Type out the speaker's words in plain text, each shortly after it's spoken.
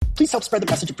please help spread the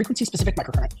message of Frequency Specific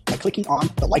Microcurrent by clicking on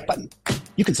the like button.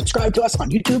 You can subscribe to us on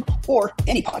YouTube or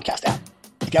any podcast app.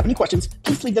 If you have any questions,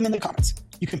 please leave them in the comments.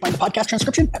 You can find the podcast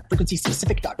transcription at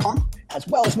frequencyspecific.com, as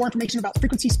well as more information about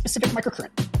Frequency Specific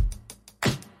Microcurrent.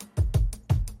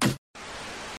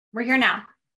 We're here now.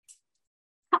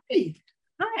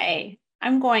 Hi.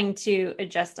 I'm going to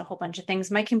adjust a whole bunch of things.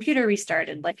 My computer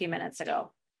restarted like a few minutes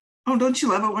ago. Oh, don't you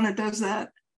love it when it does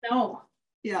that? No.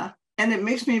 Yeah. And it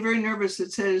makes me very nervous.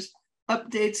 It says,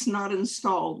 updates not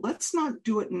installed. Let's not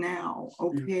do it now,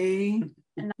 okay?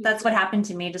 And that's what happened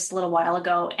to me just a little while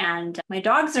ago. And my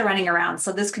dogs are running around.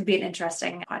 So this could be an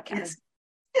interesting podcast. Yes.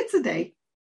 It's a day.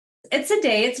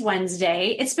 It's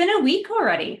Wednesday. It's been a week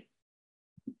already.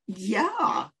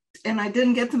 Yeah. And I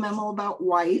didn't get the memo about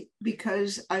white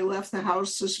because I left the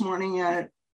house this morning at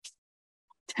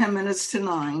 10 minutes to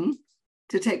 9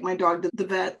 to take my dog to the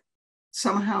vet.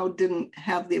 Somehow didn't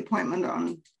have the appointment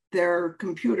on their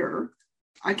computer.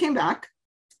 I came back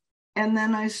and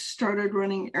then I started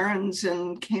running errands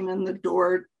and came in the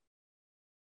door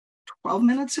 12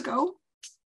 minutes ago.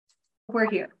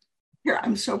 We're here. Here,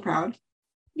 I'm so proud.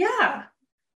 Yeah.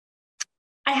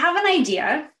 I have an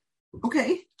idea.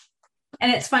 Okay.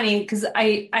 And it's funny because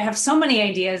I have so many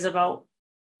ideas about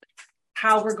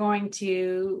how we're going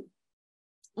to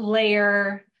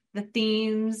layer the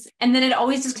themes. And then it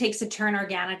always just takes a turn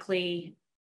organically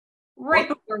right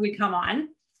before we come on.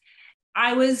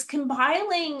 I was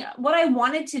compiling what I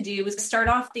wanted to do was start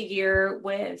off the year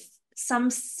with some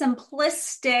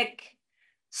simplistic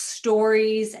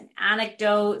stories and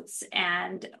anecdotes.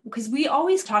 And because we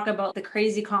always talk about the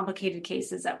crazy complicated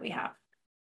cases that we have.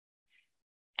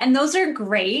 And those are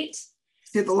great.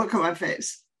 See the look on my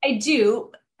face. I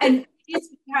do. And it's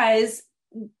because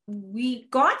we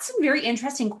got some very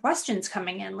interesting questions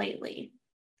coming in lately.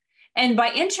 And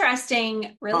by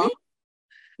interesting, really?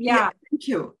 Yeah. Thank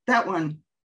you. That one.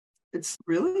 It's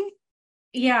really?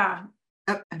 Yeah.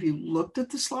 Have you looked at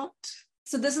the slots?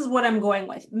 So this is what I'm going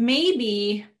with.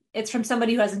 Maybe it's from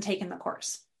somebody who hasn't taken the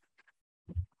course.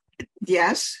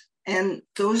 Yes. And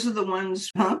those are the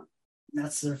ones,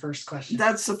 That's their first question.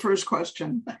 That's the first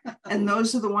question. And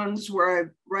those are the ones where I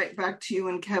write back to you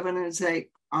and Kevin and say,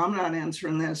 I'm not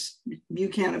answering this. You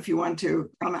can if you want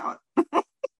to. I'm out.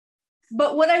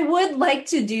 But what I would like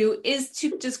to do is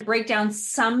to just break down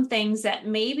some things that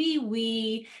maybe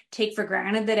we take for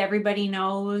granted that everybody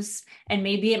knows. And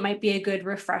maybe it might be a good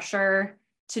refresher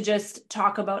to just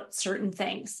talk about certain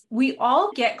things. We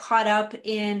all get caught up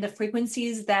in the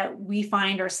frequencies that we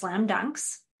find are slam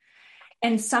dunks.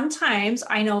 And sometimes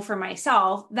I know for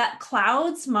myself that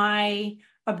clouds my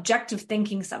objective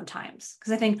thinking sometimes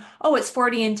because I think, oh, it's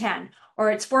 40 and 10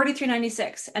 or it's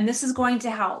 43.96 and this is going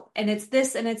to help. And it's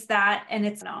this and it's that. And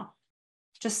it's no,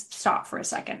 just stop for a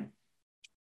second.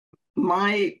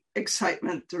 My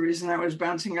excitement, the reason I was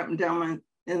bouncing up and down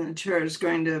in the chair is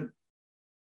going to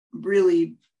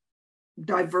really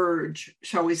diverge,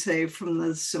 shall we say, from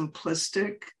the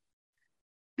simplistic.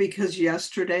 Because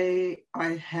yesterday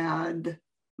I had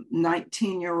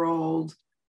 19-year-old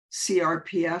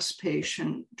CRPS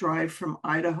patient drive from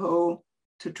Idaho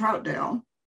to Troutdale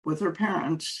with her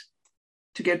parents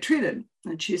to get treated.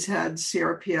 And she's had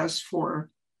CRPS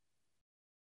for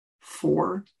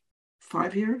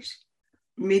 5 years.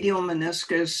 Medial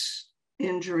meniscus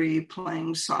injury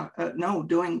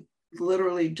doing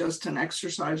literally just an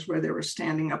exercise where they were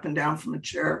standing up and down from a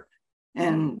chair.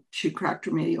 And she cracked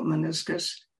her medial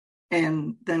meniscus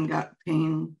and then got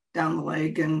pain down the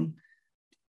leg. And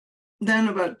then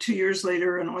about 2 years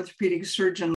later, an orthopedic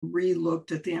surgeon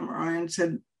re-looked at the MRI and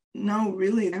said, no,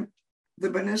 really, the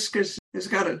meniscus has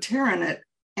got a tear in it.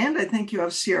 And I think you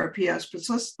have CRPS, but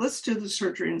let's do the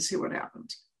surgery and see what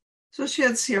happens. So she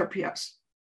had CRPS.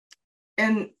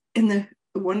 And in the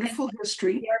wonderful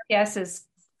history. CRPS is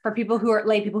for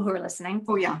lay people who are listening.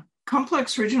 Oh, yeah.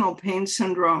 Complex regional pain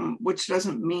syndrome, which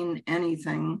doesn't mean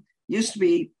anything, used to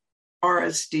be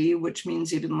RSD, which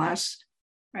means even less.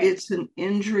 Right. It's an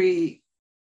injury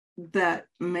that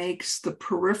makes the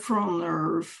peripheral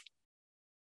nerve,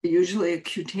 usually a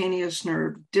cutaneous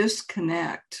nerve,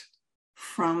 disconnect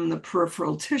from the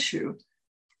peripheral tissue.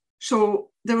 So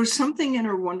there was something in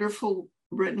her wonderful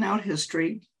written out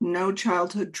history, no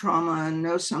childhood trauma,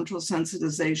 no central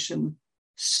sensitization,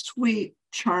 sweet,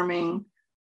 charming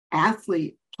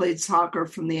athlete, played soccer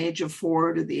from the age of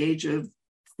 4 to the age of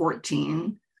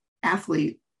 14,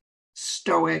 athlete,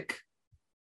 stoic,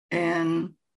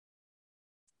 and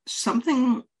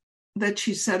something that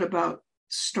she said about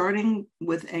starting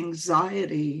with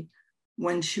anxiety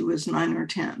when she was 9 or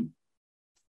 10.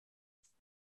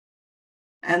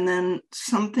 And then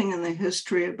something in the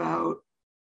history about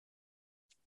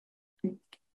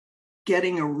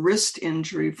getting a wrist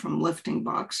injury from lifting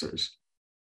boxes.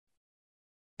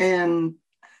 And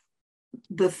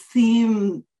the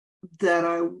theme that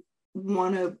I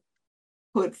want to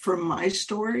put from my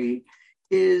story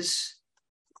is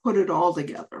put it all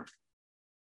together.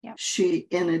 Yep. She,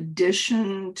 in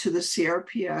addition to the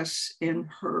CRPS in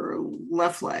her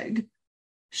left leg,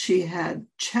 she had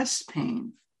chest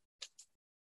pain,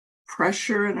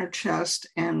 pressure in her chest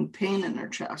and pain in her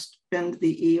chest. Been to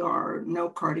the ER, no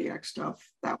cardiac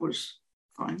stuff. That was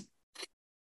fine.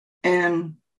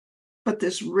 But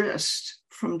this wrist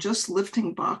from just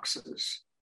lifting boxes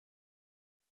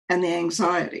and the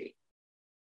anxiety.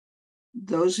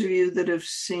 Those of you that have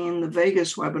seen the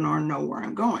Vegas webinar know where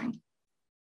I'm going.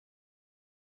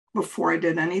 Before I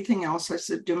did anything else, I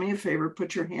said, do me a favor,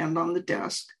 put your hand on the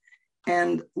desk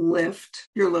and lift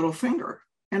your little finger.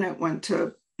 And it went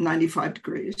to 95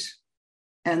 degrees.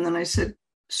 And then I said,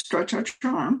 stretch out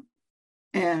your arm.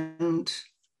 And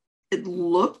it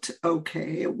looked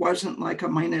okay. It wasn't like a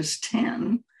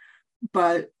 -10,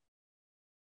 but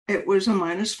it was a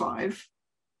 -5.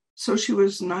 So she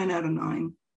was 9 out of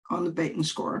 9 on the Baton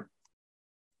score.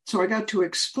 So I got to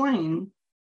explain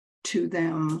to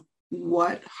them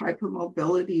what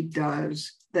hypermobility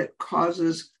does that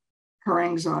causes her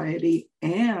anxiety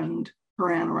and her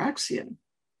anorexia.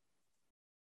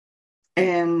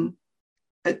 And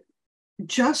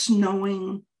just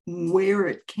knowing where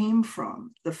it came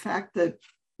from, the fact that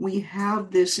we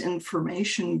have this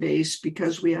information base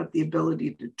because we have the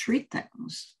ability to treat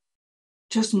things,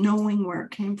 just knowing where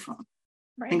it came from.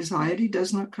 Right. Anxiety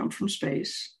does not come from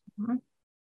space. Mm-hmm.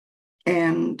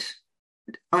 And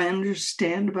I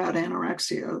understand about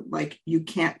anorexia, like you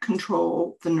can't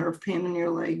control the nerve pain in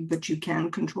your leg, but you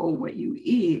can control what you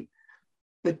eat.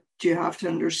 But you have to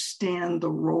understand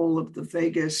the role of the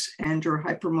vagus and your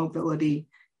hypermobility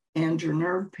and your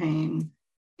nerve pain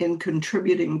in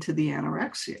contributing to the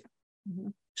anorexia. Mm-hmm.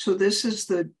 So this is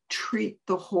the treat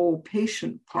the whole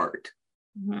patient part.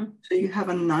 Mm-hmm. So you have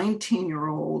a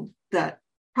 19-year-old that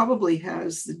probably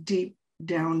has the deep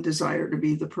down desire to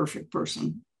be the perfect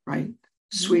person, right?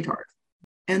 Mm-hmm. Sweetheart.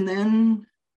 And then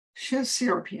she has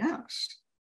CRPS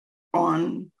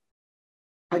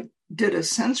I did a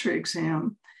sensory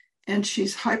exam and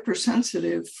she's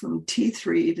hypersensitive from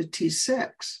T3 to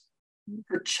T6.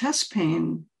 Her chest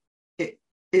pain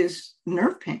is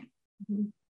nerve pain. Mm-hmm.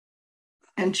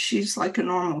 And she's like a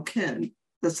normal kid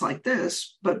that's like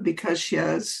this, but because she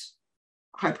has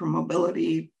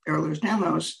hypermobility,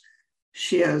 Ehlers-Danlos,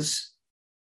 she has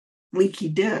leaky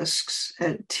discs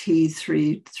at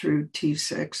T3 through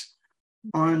T6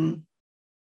 on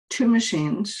 2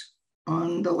 machines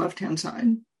on the left-hand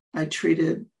side. I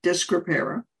treated disc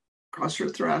repair across her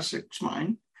thoracic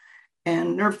spine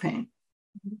and nerve pain.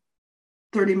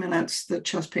 30 minutes, the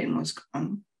chest pain was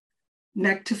gone.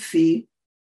 Neck to feet,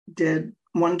 did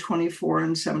 124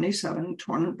 and 77,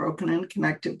 torn and broken in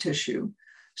connective tissue.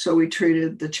 So we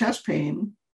treated the chest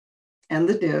pain and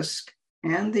the disc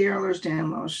and the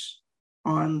Ehlers-Danlos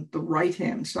on the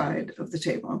right-hand side of the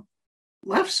table.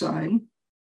 Left side,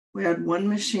 we had 1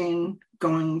 machine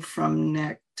going from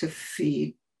neck to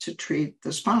feet to treat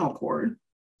the spinal cord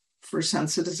for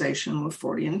sensitization with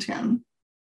 40 and 10,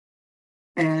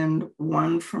 and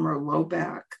 1 from her low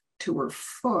back to her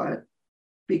foot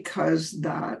because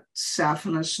that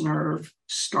saphenous nerve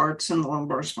starts in the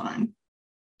lumbar spine.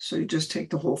 So you just take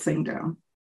the whole thing down.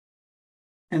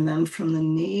 And then from the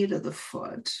knee to the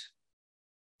foot,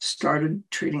 started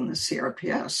treating the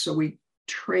CRPS. So we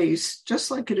traced,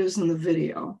 just like it is in the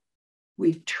video,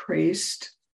 we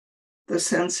traced the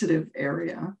sensitive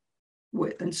area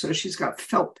and so she's got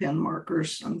felt pin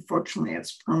markers. Unfortunately,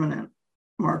 it's permanent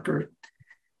marker.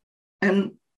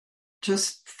 And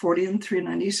just 40 and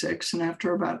 396. And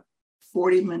after about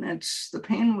 40 minutes, the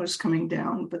pain was coming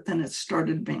down, but then it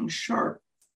started being sharp.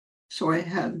 So I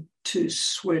had to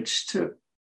switch to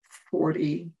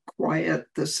 40, quiet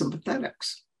the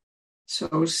sympathetics. So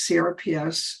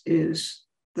CRPS is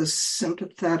the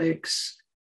sympathetics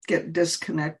get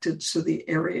disconnected so the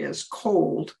area is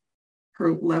cold.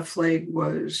 Her lower leg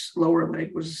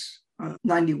was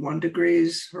 91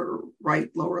 degrees. Her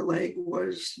right lower leg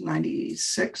was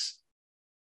 96.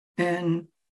 And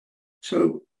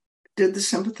so did the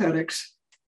sympathetics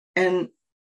and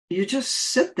you just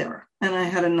sit there. And I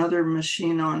had another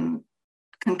machine on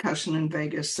concussion in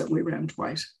Vegas that we ran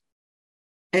twice.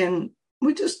 And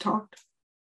we just talked.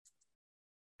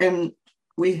 And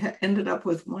we ended up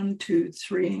with 1, 2,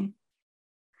 3,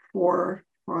 4,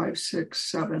 5, 6,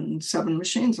 7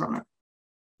 machines on it.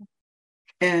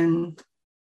 And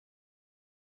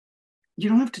you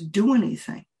don't have to do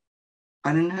anything.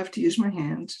 I didn't have to use my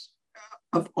hands.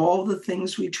 of all the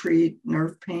things we treat,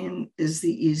 nerve pain is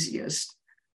the easiest.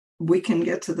 We can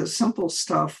get to the simple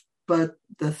stuff, but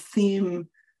the theme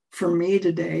for me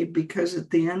today, because at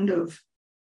the end of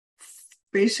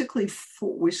basically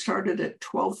we started at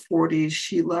 12:40,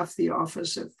 she left the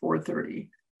office at 4:30.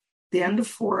 The end of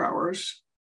 4 hours,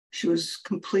 she was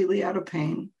completely out of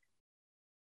pain.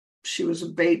 She was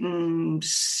abating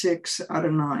 6 out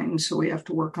of 9, so we have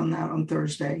to work on that on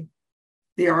Thursday.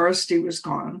 The RSD was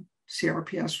gone.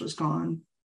 CRPS was gone.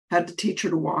 Had to teach her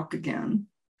to walk again.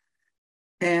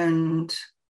 And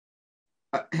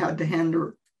I had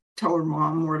to tell her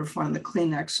mom where to find the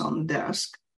Kleenex on the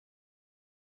desk.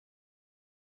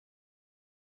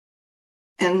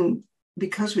 And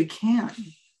because we can,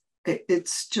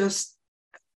 it's just,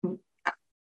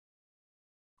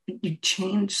 you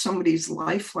change somebody's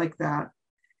life like that.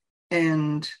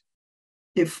 And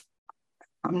if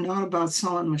I'm not about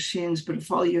selling machines, but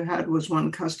if all you had was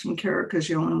one custom care because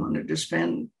you only wanted to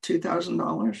spend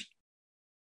 $2,000,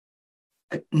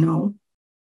 no.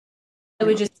 It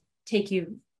would just take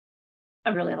you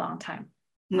a really long time.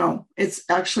 No, it's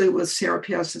actually with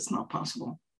CRPS, it's not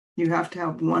possible. You have to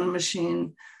have one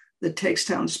machine that takes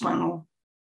down spinal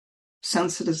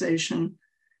sensitization.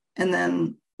 And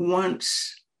then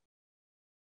once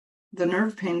the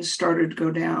nerve pain started to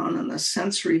go down and the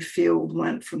sensory field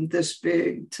went from this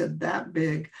big to that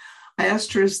big, I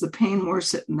asked her, is the pain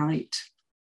worse at night?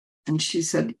 And she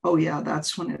said, oh yeah,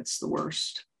 that's when it's the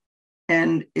worst.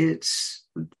 And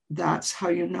that's how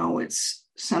you know it's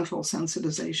central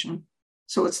sensitization.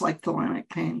 So it's like thalamic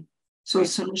pain. So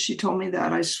as soon as she told me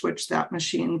that, I switched that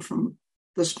machine from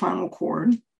the spinal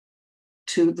cord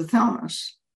to the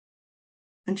thalamus.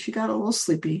 And she got a little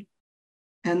sleepy.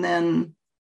 And then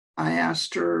I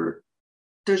asked her,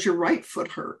 does your right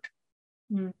foot hurt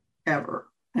ever?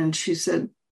 And she said,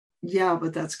 yeah,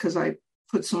 but that's because I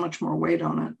put so much more weight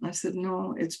on it. And I said,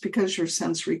 no, it's because your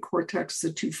sensory cortex,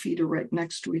 the 2 feet are right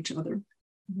next to each other.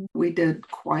 Mm-hmm. We did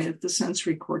quiet the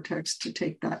sensory cortex to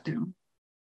take that down.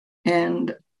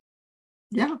 And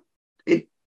yeah,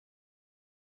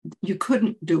 you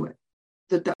couldn't do it.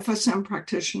 The FSM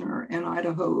practitioner in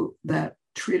Idaho that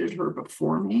treated her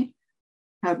before me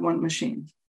had one machine.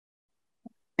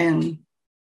 And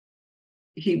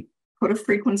he put a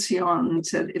frequency on and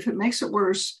said, if it makes it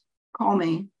worse, call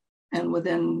me. And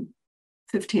within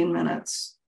 15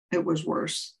 minutes, it was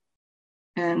worse.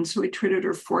 And so we treated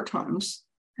her 4 times.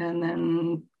 And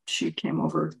then she came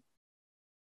over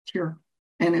here.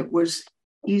 And it was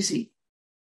easy.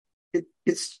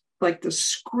 It's like the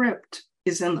script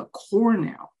is in the core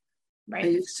now. Right. I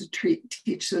used to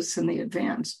teach this in the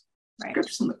advanced. Right.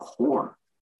 Scripts in the core.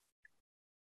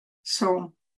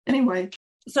 So anyway.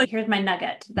 So here's my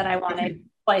nugget that I want to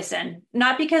place in.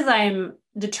 Not because I'm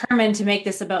determined to make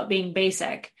this about being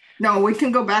basic. No, we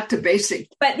can go back to basic.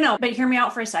 But hear me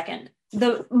out for a second.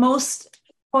 The most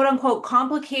quote unquote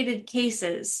complicated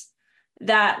cases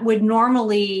that would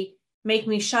normally make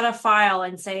me shut a file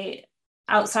and say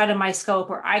outside of my scope,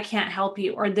 or I can't help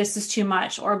you, or this is too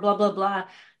much, or blah, blah, blah.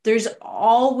 There's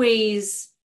always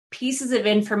pieces of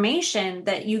information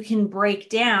that you can break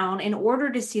down in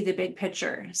order to see the big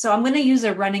picture. So I'm going to use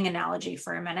a running analogy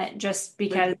for a minute, just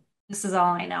because this is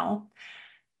all I know.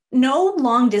 No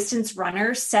long distance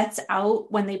runner sets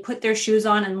out when they put their shoes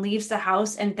on and leaves the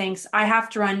house and thinks, I have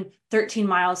to run 13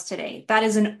 miles today. That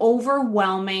is an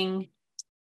overwhelming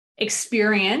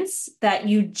experience that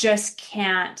you just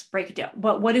can't break it down.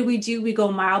 But what do? We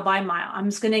go mile by mile. I'm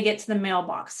just going to get to the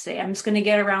mailbox today. I'm just going to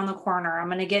get around the corner. I'm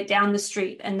going to get down the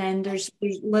street. And then there's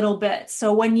little bits.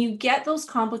 So when you get those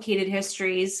complicated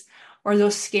histories or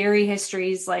those scary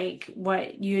histories, like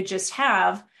what you just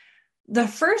have, the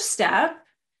first step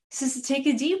is to take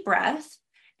a deep breath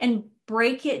and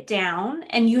break it down.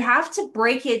 And you have to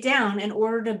break it down in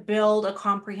order to build a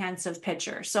comprehensive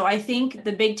picture. So I think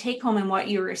the big take home in what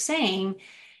you were saying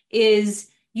is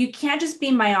you can't just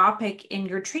be myopic in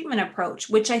your treatment approach,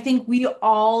 which I think we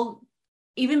all,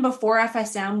 even before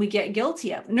FSM, we get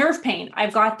guilty of. Nerve pain,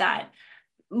 I've got that.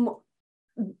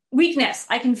 Weakness,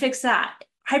 I can fix that.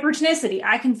 Hypertonicity,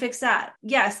 I can fix that.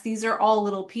 Yes, these are all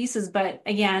little pieces, but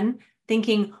again,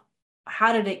 thinking,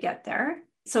 how did it get there?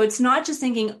 So it's not just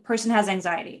thinking person has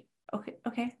anxiety.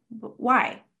 Okay, but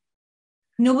why?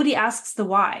 Nobody asks the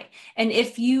why. And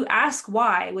if you ask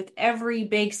why with every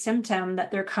big symptom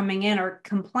that they're coming in or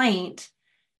complaint,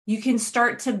 you can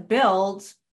start to build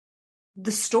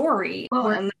the story. Well,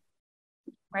 and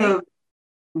the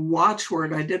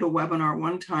watchword, I did a webinar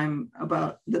one time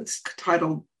that's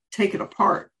titled Take It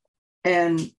Apart.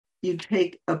 And you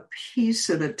take a piece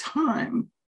at a time.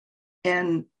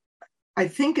 And I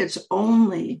think it's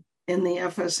only in the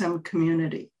FSM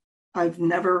community. I've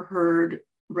never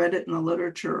read it in the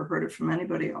literature or heard it from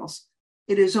anybody else.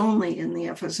 It is only in the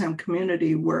FSM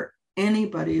community where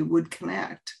anybody would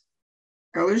connect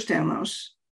Ehlers-Danlos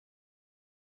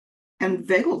and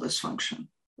vagal dysfunction,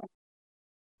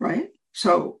 right?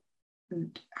 So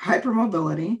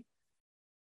hypermobility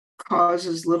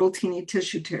causes little teeny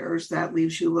tissue tears. That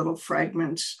leaves you little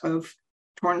fragments of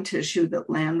torn tissue that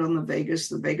land on the vagus.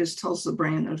 The vagus tells the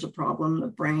brain there's a problem. The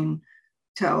brain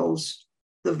tells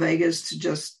the vagus to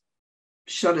just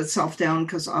shut itself down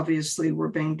because obviously we're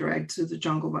being dragged through the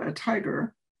jungle by a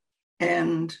tiger.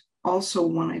 And also,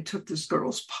 when I took this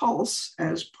girl's pulse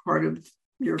as part of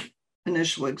your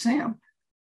initial exam,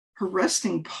 her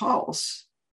resting pulse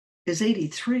is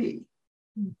 83.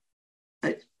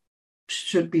 It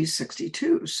should be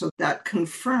 62. So that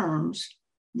confirms,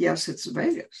 yes, it's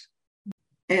vagus.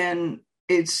 And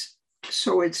it's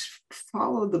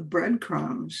follow the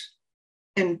breadcrumbs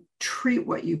and treat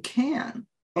what you can.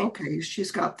 Okay,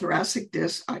 she's got thoracic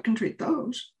discs. I can treat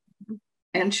those.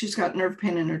 And she's got nerve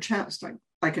pain in her chest.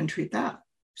 I can treat that.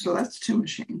 So that's 2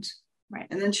 machines. Right.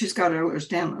 And then she's got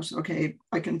Ehlers-Danlos. Okay,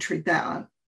 I can treat that.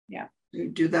 Yeah. You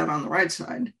do that on the right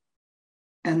side.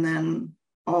 And then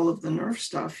all of the nerve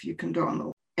stuff you can do on the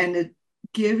left. And it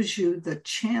gives you the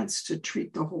chance to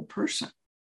treat the whole person.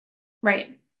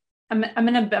 Right. I'm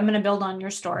gonna build on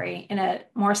your story in a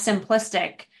more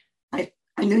simplistic. I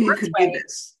knew you could do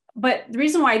this. But the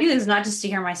reason why I do this is not just to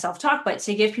hear myself talk, but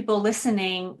to give people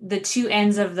listening the 2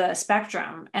 ends of the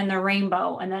spectrum and the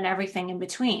rainbow and then everything in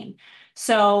between.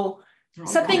 So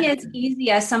something as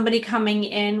easy as somebody coming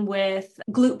in with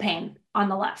glute pain on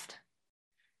the left,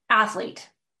 athlete,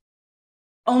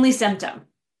 only symptom,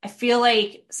 I feel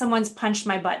like someone's punched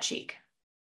my butt cheek.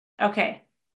 Okay.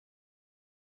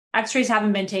 X-rays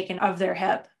haven't been taken of their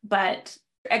hip, but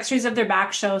X-rays of their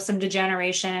back show some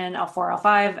degeneration, L4,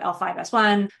 L5,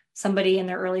 L5S1, somebody in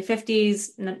their early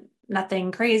 50s,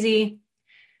 nothing crazy,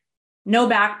 no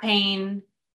back pain,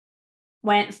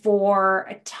 went for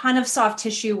a ton of soft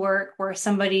tissue work where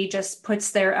somebody just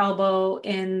puts their elbow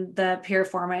in the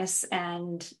piriformis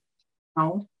and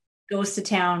goes to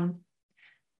town.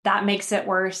 That makes it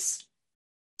worse.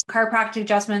 Chiropractic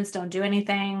adjustments don't do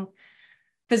anything.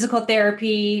 Physical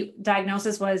therapy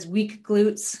diagnosis was weak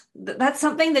glutes. That's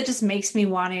something that just makes me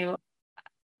want to.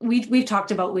 We've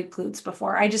talked about weak glutes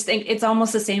before. I just think it's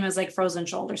almost the same as like frozen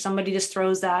shoulder. Somebody just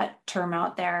throws that term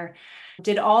out there.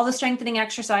 Did all the strengthening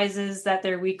exercises that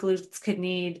their weak glutes could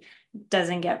need,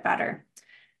 doesn't get better.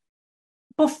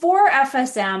 Before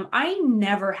FSM, I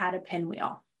never had a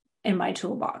pinwheel in my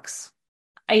toolbox.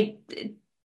 I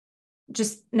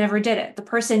just never did it. The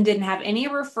person didn't have any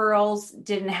referrals,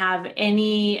 didn't have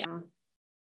any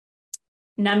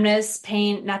numbness,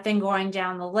 pain, nothing going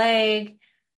down the leg.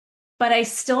 But I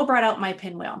still brought out my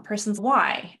pinwheel. Person's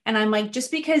why? And I'm like,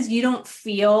 just because you don't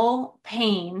feel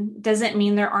pain doesn't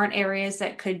mean there aren't areas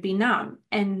that could be numb.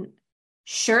 And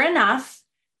sure enough,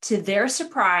 to their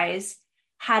surprise,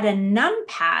 had a numb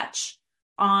patch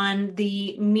on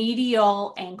the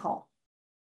medial ankle.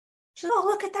 She said, oh,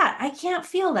 look at that. I can't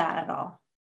feel that at all.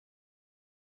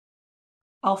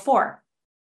 L4.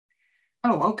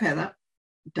 Oh, okay.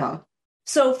 Duh.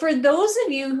 So for those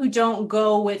of you who don't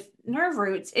go with nerve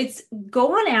roots, it's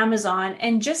go on Amazon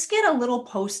and just get a little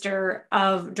poster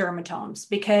of dermatomes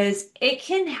because it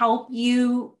can help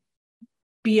you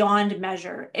beyond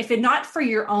measure. If it's not for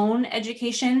your own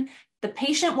education, the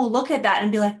patient will look at that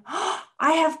and be like, oh,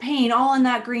 I have pain all in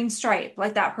that green stripe,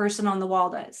 like that person on the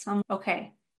wall does.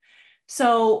 Okay.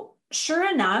 So sure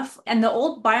enough, and the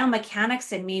old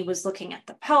biomechanics in me was looking at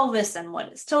the pelvis and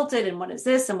what is tilted and what is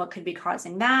this and what could be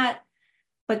causing that.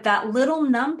 But that little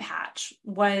numb patch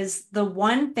was the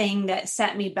one thing that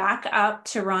set me back up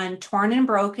to run torn and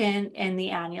broken in the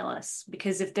annulus.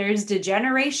 Because if there's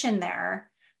degeneration there,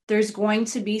 there's going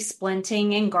to be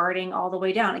splinting and guarding all the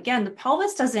way down. Again, the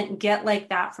pelvis doesn't get like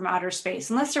that from outer space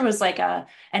unless there was like an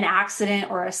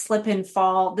accident or a slip and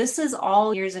fall. This is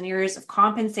all years and years of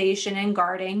compensation and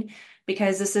guarding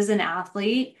because this is an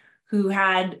athlete who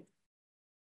had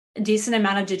a decent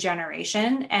amount of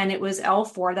degeneration and it was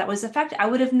L4 that was affected. I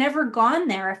would have never gone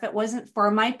there if it wasn't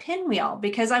for my pinwheel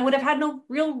because I would have had no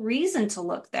real reason to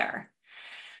look there.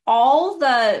 All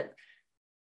the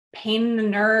pain in the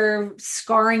nerve,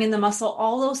 scarring in the muscle,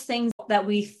 all those things that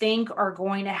we think are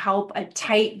going to help a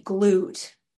tight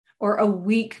glute or a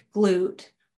weak glute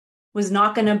was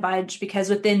not going to budge because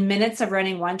within minutes of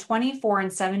running 124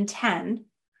 and 710,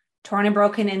 torn and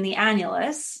broken in the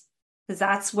annulus, because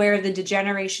that's where the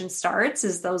degeneration starts,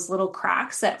 is those little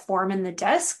cracks that form in the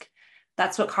disc.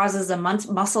 That's what causes the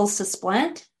muscles to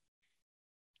splint.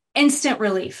 Instant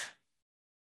relief.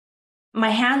 My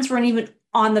hands weren't even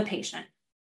on the patient.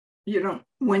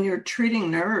 When you're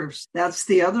treating nerves, that's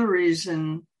the other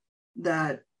reason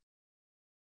that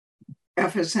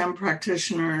FSM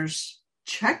practitioners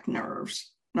check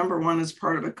nerves. Number one is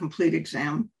part of a complete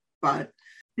exam, but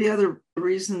the other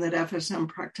reason that FSM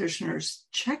practitioners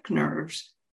check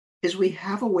nerves is we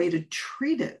have a way to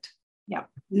treat it. Yeah.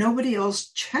 Nobody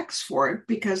else checks for it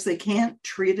because they can't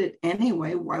treat it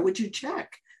anyway. Why would you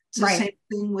check? It's the same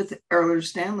thing with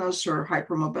Ehlers-Danlos or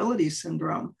hypermobility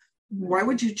syndrome. Mm-hmm. Why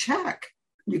would you check?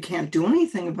 You can't do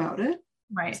anything about it.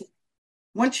 Right.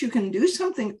 Once you can do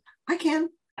something,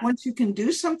 once you can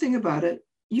do something about it,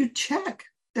 you check.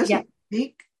 Doesn't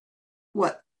take,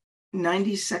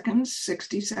 90 seconds,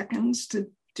 60 seconds to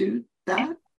do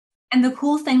that? And the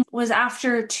cool thing was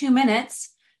after 2 minutes,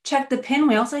 check the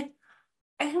pinwheel. I was like,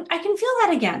 I can feel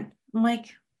that again. I'm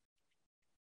like,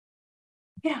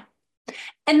 yeah.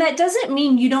 And that doesn't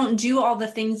mean you don't do all the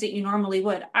things that you normally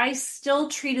would. I still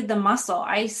treated the muscle.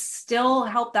 I still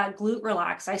helped that glute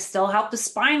relax. I still helped the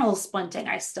spinal splinting.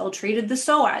 I still treated the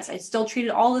psoas. I still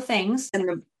treated all the things.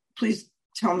 And please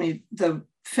tell me the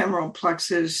femoral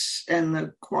plexus and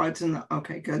the quads and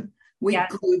okay, good. Weak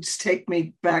glutes take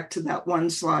me back to that one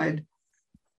slide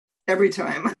every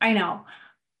time. I know.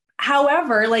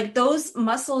 However, like those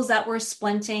muscles that were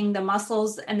splinting, the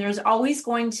muscles, and there's always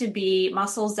going to be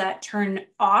muscles that turn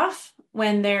off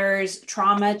when there's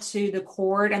trauma to the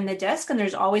cord and the disc, and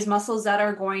there's always muscles that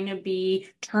are going to be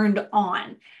turned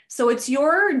on. So it's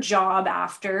your job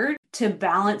after to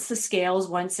balance the scales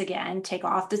once again, take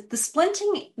off the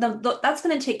splinting. That's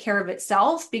going to take care of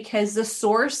itself because the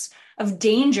source of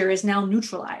danger is now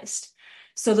neutralized.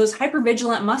 So those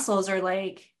hypervigilant muscles are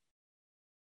like,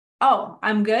 oh,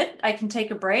 I'm good. I can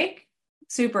take a break.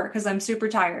 Super, because I'm super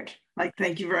tired. Like,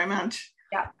 thank you very much.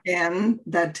 Yeah. And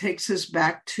that takes us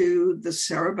back to the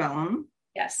cerebellum.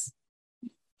 Yes.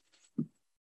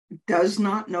 Does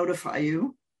not notify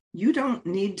you. You don't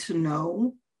need to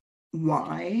know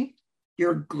why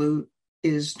your glute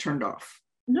is turned off.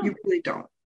 No. You really don't.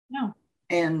 No.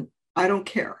 And I don't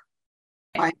care.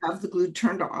 I have the glute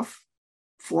turned off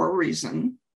for a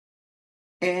reason.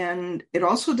 And it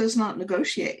also does not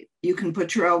negotiate. You can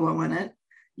put your elbow in it.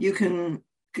 You can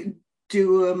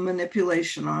do a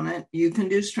manipulation on it. You can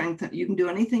do strength. You can do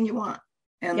anything you want.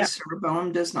 And the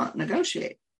cerebellum does not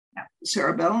negotiate. Yeah. The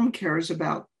cerebellum cares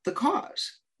about the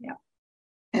cause. Yeah.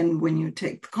 And when you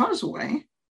take the cause away,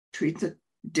 treat the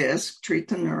disc, treat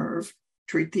the nerve,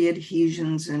 treat the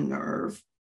adhesions in nerve,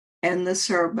 and the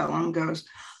cerebellum goes,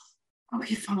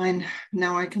 okay, fine.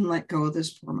 Now I can let go of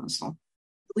this poor muscle.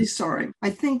 Really sorry. I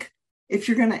think if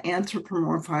you're going to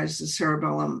anthropomorphize the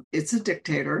cerebellum, it's a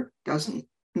dictator, doesn't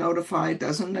notify,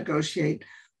 doesn't negotiate.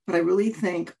 But I really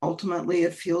think ultimately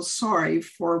it feels sorry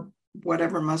for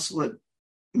whatever muscle it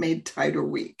made tight or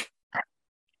weak.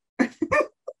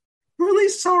 Really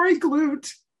sorry,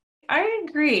 glute. I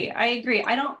agree.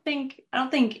 I don't think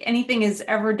anything is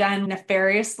ever done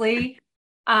nefariously.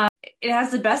 It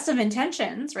has the best of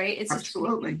intentions, right? It's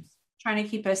absolutely trying to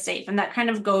keep us safe. And that kind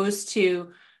of goes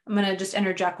to, I'm going to just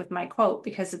interject with my quote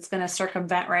because it's going to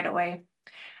circumvent right away.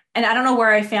 And I don't know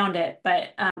where I found it,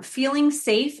 but feeling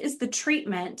safe is the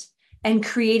treatment and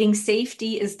creating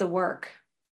safety is the work.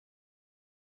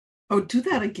 Oh, do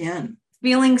that again.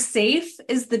 Feeling safe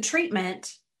is the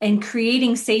treatment and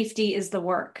creating safety is the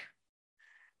work.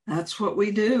 That's what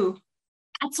we do.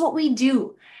 That's what we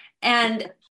do.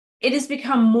 And it has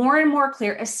become more and more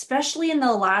clear, especially in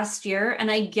the last year.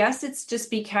 And I guess it's just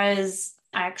because,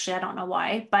 I don't know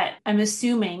why, but I'm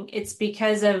assuming it's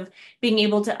because of being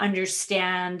able to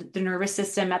understand the nervous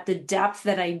system at the depth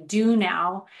that I do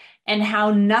now and how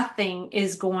nothing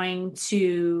is going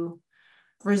to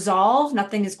resolve,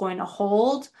 nothing is going to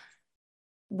hold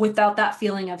without that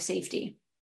feeling of safety.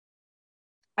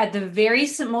 At the very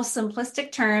most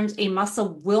simplistic terms, a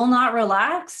muscle will not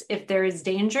relax if there is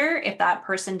danger, if that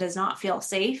person does not feel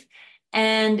safe.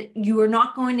 And you are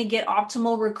not going to get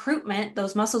optimal recruitment.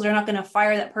 Those muscles are not going to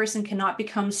fire. That person cannot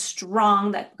become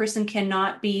strong. That person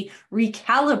cannot be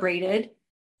recalibrated.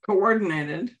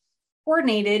 Coordinated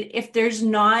if there's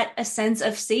not a sense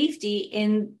of safety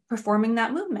in performing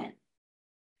that movement.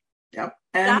 Yep.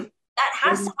 And that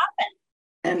has to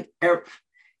happen. And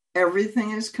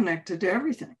everything is connected to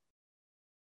everything.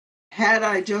 Had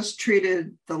I just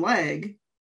treated the leg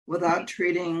without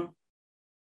treating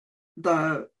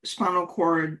the spinal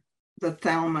cord, the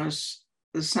thalamus,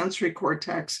 the sensory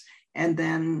cortex, and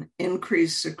then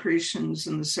increase secretions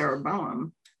in the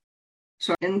cerebellum.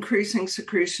 So increasing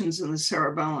secretions in the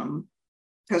cerebellum,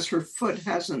 because her foot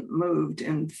hasn't moved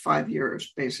in 5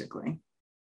 years, basically.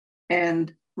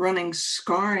 And running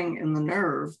scarring in the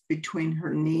nerve between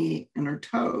her knee and her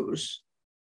toes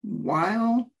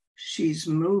while she's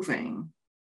moving.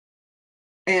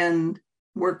 And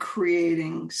we're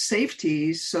creating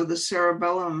safeties so the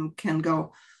cerebellum can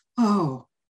go, oh,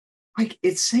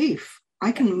 it's safe.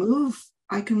 I can move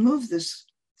this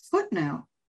foot now.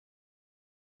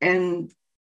 And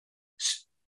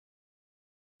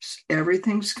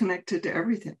everything's connected to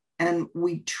everything. And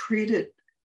we treat it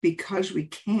because we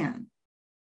can.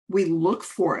 We look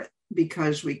for it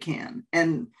because we can.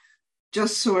 And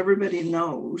just so everybody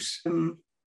knows,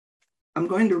 I'm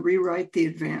going to rewrite the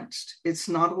advanced. It's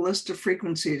not a list of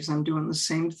frequencies. I'm doing the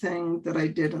same thing that I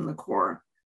did in the core.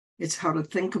 It's how to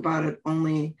think about it,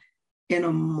 only in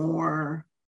a more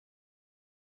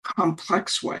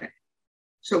complex way.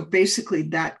 So basically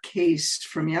that case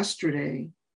from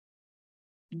yesterday,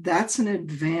 that's an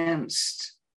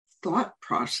advanced thought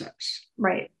process.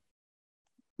 Right.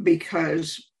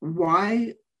 Because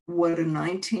why would a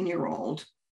 19-year-old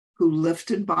who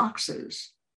lifted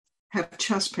boxes have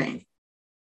chest pain?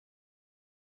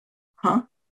 Huh?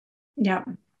 Yeah.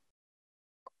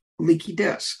 Leaky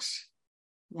discs.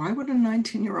 Why would a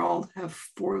 19-year-old have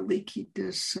 4 leaky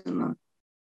discs in the...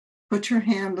 Put your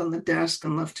hand on the desk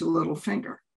and lift your little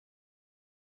finger.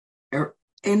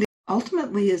 And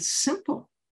ultimately, it's simple.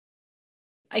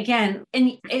 Again,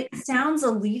 and it sounds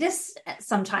elitist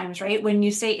sometimes, right? When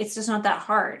you say it's just not that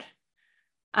hard.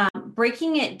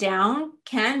 Breaking it down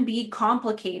can be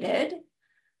complicated.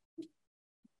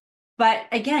 But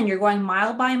again, you're going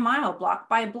mile by mile, block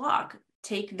by block.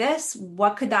 Take this.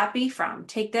 What could that be from?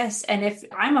 Take this. And if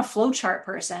I'm a flowchart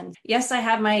person, yes, I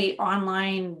have my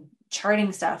online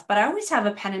charting stuff, but I always have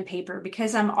a pen and paper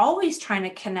because I'm always trying to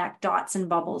connect dots and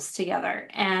bubbles together.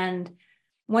 And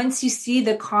once you see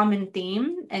the common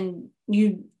theme and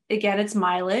again, it's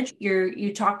mileage.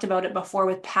 You talked about it before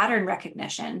with pattern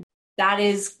recognition. That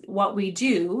is what we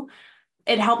do.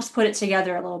 It helps put it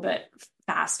together a little bit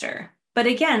faster. But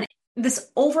again,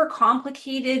 this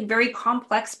overcomplicated, very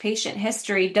complex patient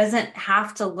history doesn't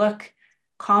have to look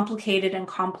complicated and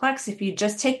complex if you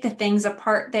just take the things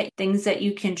apart, things that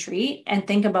you can treat, and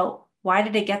think about, why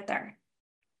did it get there?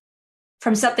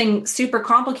 From something super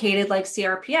complicated like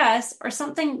CRPS or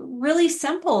something really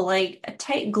simple like a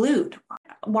tight glute.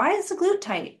 Why is the glute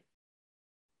tight?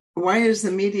 Why is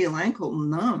the medial ankle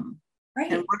numb?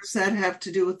 Right. And what does that have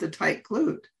to do with the tight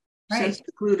glute? Right. Since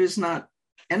the glute is not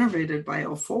innervated by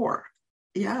L4.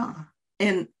 Yeah.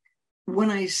 And when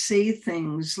I say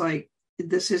things like,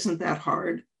 this isn't that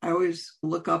hard, I always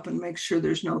look up and make sure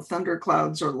there's no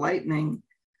thunderclouds or lightning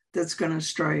that's going to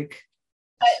strike.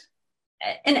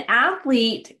 An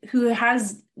athlete who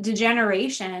has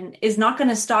degeneration is not going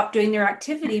to stop doing their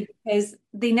activity because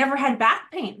they never had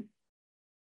back pain.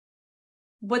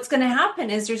 What's going to happen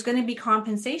is there's going to be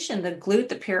compensation. The glute,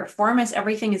 the piriformis,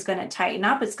 everything is going to tighten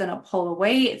up. It's going to pull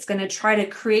away. It's going to try to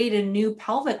create a new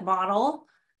pelvic model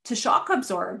to shock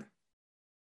absorb.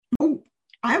 Oh,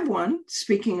 I have one.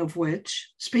 Speaking of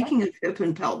which, speaking of hip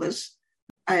and pelvis,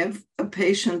 I have a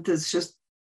patient that's just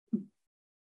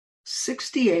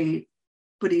 68,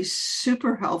 but he's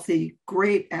super healthy,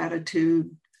 great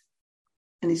attitude,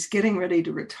 and he's getting ready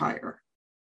to retire.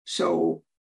 So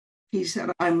he said,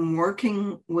 I'm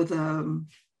working with a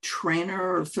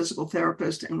trainer or physical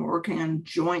therapist and working on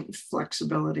joint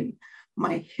flexibility.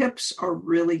 My hips are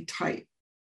really tight.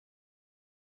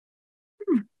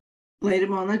 Laid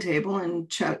him on the table and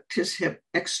checked his hip.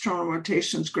 External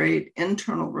rotation's great.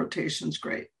 Internal rotation's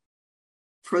great.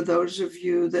 For those of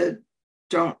you that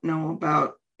don't know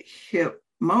about hip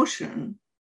motion,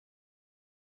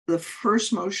 the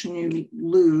first motion you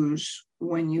lose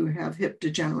when you have hip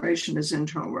degeneration is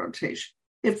internal rotation.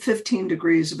 You have 15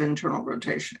 degrees of internal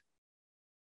rotation,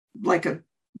 like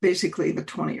basically the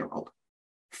 20-year-old,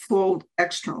 full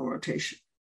external rotation.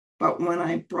 But when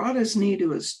I brought his knee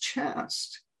to his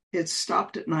chest, it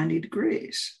stopped at 90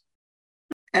 degrees.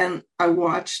 And I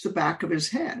watched the back of his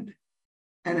head,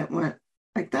 and it went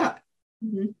like that,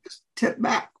 just tipped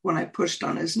back when I pushed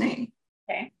on his knee.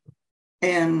 Okay.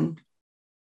 And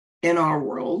in our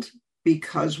world,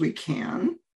 because we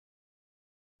can,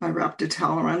 I wrapped a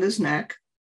towel around his neck,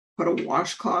 put a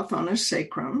washcloth on his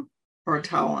sacrum, or a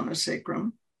towel on his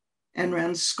sacrum, and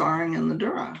ran scarring in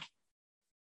Ledura.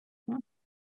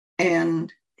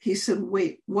 And he said,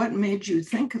 wait, what made you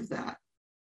think of that?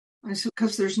 I said,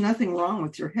 because there's nothing wrong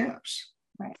with your hips.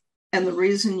 Right. And the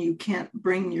reason you can't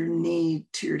bring your knee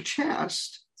to your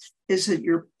chest is that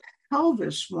your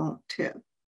pelvis won't tip.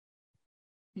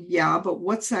 Yeah, but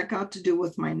what's that got to do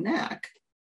with my neck?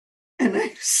 And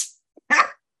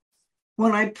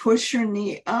when I push your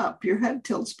knee up, your head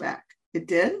tilts back. It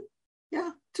did?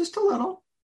 Yeah. just a little.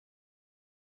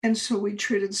 And so we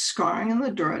treated scarring in the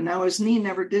dura. Now his knee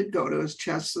never did go to his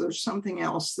chest, so there's something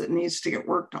else that needs to get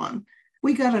worked on.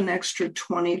 We got an extra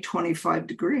 20, 25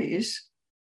 degrees,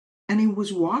 and he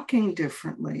was walking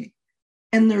differently.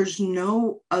 And there's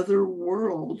no other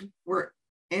world where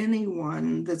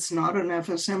anyone that's not an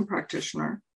FSM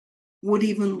practitioner would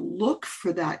even look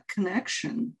for that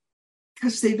connection,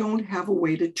 because they don't have a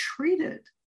way to treat it.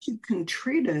 You can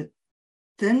treat it,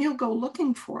 then you'll go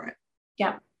looking for it.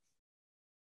 Yeah.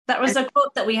 That was a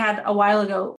quote that we had a while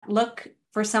ago. Look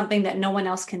for something that no one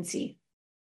else can see.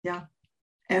 Yeah.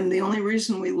 And the only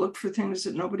reason we look for things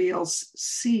that nobody else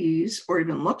sees or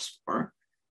even looks for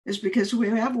is because we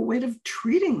have a way of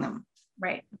treating them.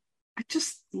 Right. I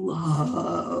just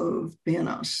love being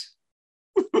us.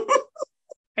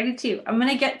 I do too. I'm going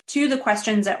to get to the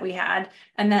questions that we had.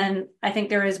 And then I think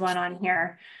there is one on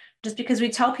here just because we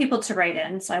tell people to write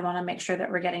in. So I want to make sure that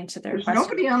we're getting to their questions.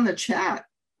 Nobody on the chat.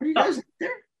 Are you guys there?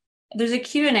 There's a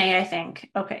Q&A, I think.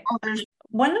 Okay. Oh, there's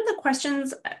one of the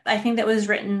questions I think that was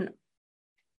written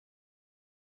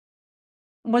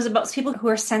was about people who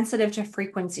are sensitive to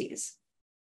frequencies.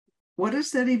 What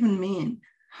does that even mean?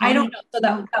 I don't know. So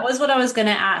that was what I was going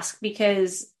to ask,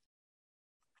 because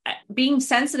being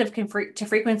sensitive to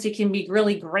frequency can be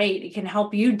really great. It can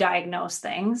help you diagnose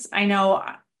things. I know,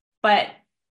 but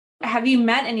have you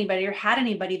met anybody or had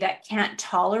anybody that can't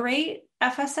tolerate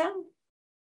FSM?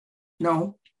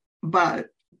 No, but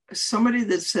somebody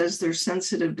that says they're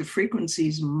sensitive to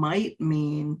frequencies might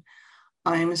mean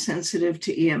I'm sensitive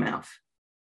to EMF.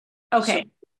 Okay. So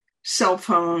cell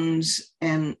phones,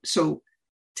 and so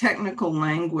technical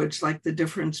language, like the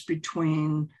difference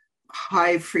between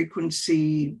high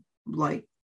frequency, like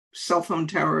cell phone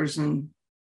towers and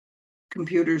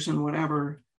computers and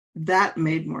whatever, that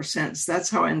made more sense. That's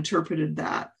how I interpreted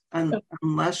that,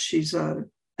 unless she's an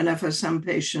FSM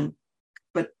patient.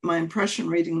 But my impression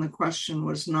reading the question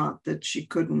was not that she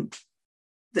couldn't,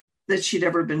 that she'd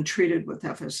ever been treated with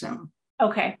FSM.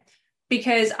 Okay.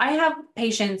 Because I have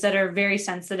patients that are very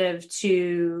sensitive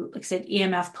to, like I said,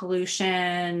 EMF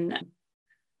pollution,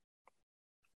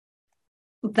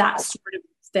 that sort of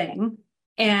thing.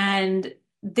 And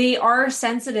they are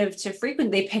sensitive to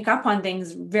frequency. They pick up on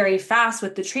things very fast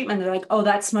with the treatment. They're like, oh,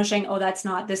 that's smushing. Oh, that's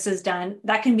not. This is done.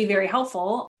 That can be very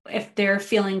helpful if they're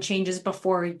feeling changes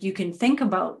before you can think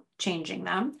about changing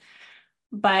them.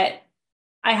 But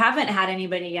I haven't had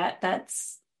anybody yet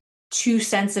that's too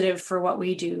sensitive for what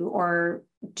we do, or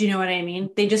do you know what I mean?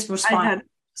 They just respond. I had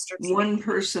one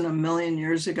person 1,000,000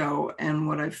 years ago, and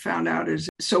what I found out is,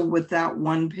 so with that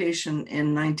one patient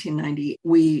in 1990,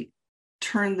 we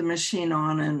turned the machine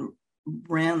on and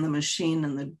ran the machine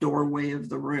in the doorway of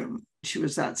the room. She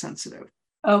was that sensitive.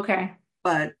 Okay.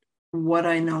 But what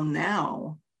I know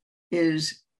now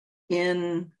is,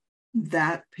 in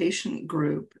that patient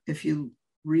group, if you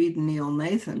read Neil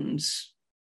Nathan's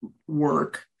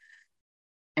work,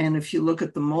 and if you look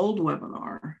at the mold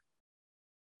webinar,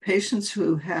 patients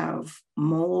who have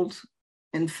mold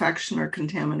infection or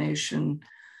contamination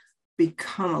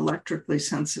become electrically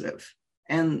sensitive.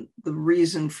 And the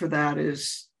reason for that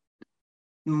is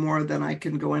more than I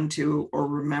can go into or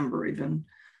remember even.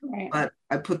 Right. But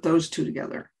I put those two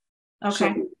together.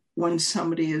 Okay. So when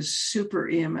somebody is super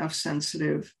EMF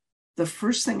sensitive, the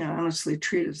first thing I honestly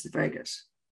treat is the vagus.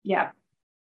 Yeah.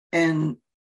 And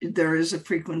there is a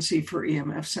frequency for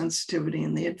EMF sensitivity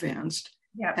in the advanced.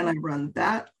 Yeah. And I run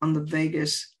that on the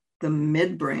vagus, the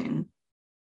midbrain,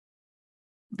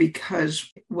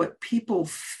 because what people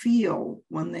feel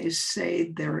when they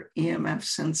say they're EMF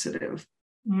sensitive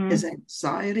is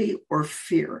anxiety or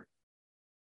fear.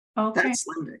 Okay. That's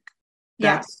limbic.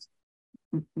 Yeah.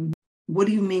 What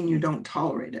do you mean you don't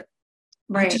tolerate it?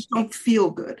 Right. I just don't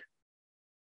feel good.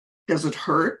 Does it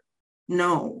hurt?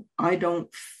 No, I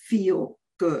don't feel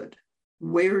good.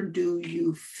 Where do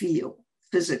you feel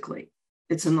physically?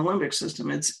 It's in the limbic system.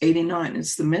 It's 89.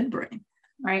 It's the midbrain.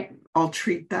 Right. I'll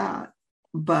treat that.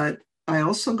 But I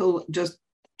also go, just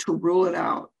to rule it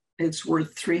out, it's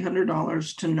worth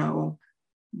 $300 to know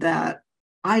that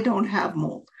I don't have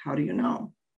mold. How do you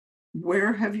know?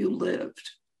 Where have you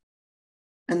lived?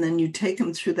 And then you take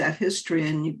them through that history,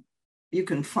 and you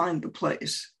can find the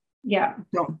place. Yeah.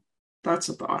 So that's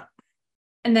a thought.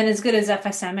 And then, as good as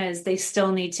FSM is, they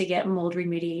still need to get mold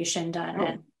remediation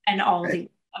done and all the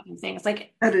other things.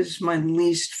 Like, that is my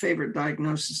least favorite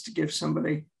diagnosis to give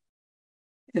somebody.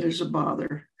 It is a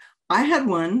bother. I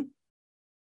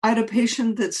had a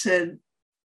patient that said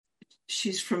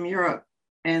she's from Europe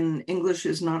and English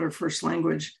is not her first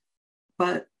language,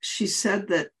 but she said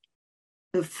that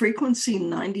the frequency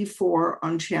 94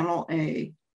 on channel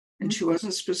A and she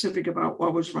wasn't specific about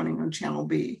what was running on channel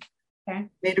B. Okay.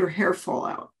 Made her hair fall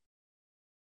out.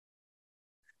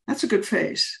 That's a good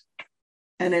phase.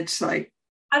 And it's like,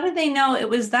 how did they know it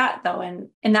was that though? And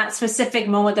in that specific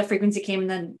moment, the frequency came and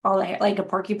then all the hair, like a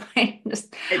porcupine.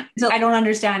 So I don't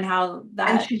understand how that.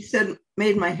 And she said,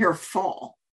 made my hair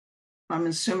fall. I'm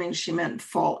assuming she meant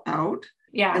fall out.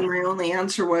 Yeah. And my only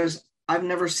answer was, I've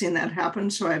never seen that happen,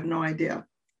 so I have no idea.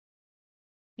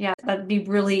 Yeah, that'd be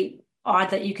really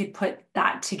odd that you could put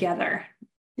that together.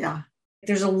 Yeah.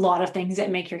 There's a lot of things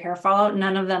that make your hair fall out.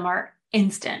 None of them are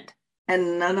instant.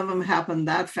 And none of them happen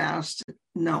that fast.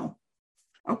 No.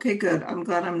 Okay, good. I'm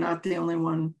glad I'm not the only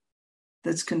one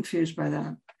that's confused by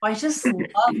that. I just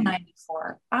love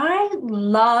 94. I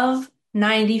love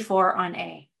 94 on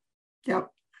A. Yep.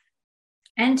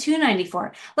 And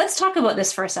 294. Let's talk about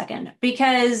this for a second,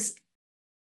 because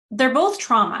they're both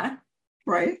trauma.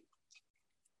 Right.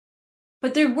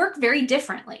 But they work very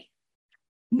differently.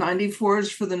 94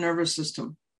 is for the nervous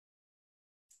system.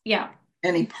 Yeah.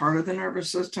 Any part of the nervous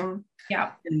system.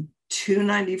 Yeah. And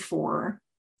 294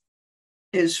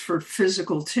 is for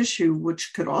physical tissue,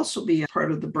 which could also be a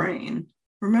part of the brain.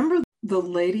 Remember the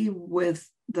lady with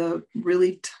the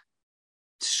really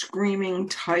screaming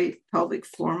tight pelvic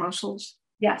floor muscles?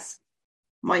 Yes.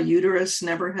 My uterus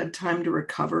never had time to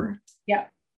recover. Yeah.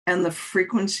 And the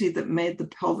frequency that made the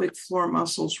pelvic floor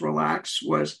muscles relax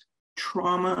was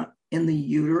trauma in the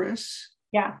uterus.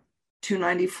 Yeah.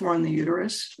 294 in the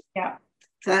uterus. Yeah.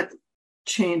 That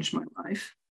changed my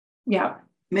life. Yeah.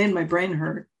 Made my brain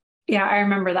hurt. Yeah, I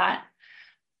remember that.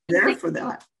 There for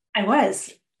that. I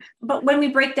was. But when we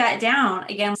break that down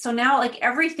again, so now like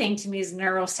everything to me is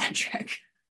neurocentric.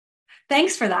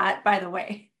 Thanks for that, by the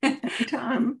way.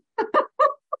 Anytime.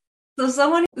 So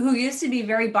someone who used to be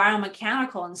very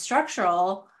biomechanical and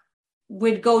structural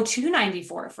would go to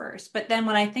 94 first. But then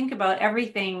when I think about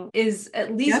everything is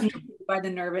at least by the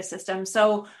nervous system.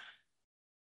 So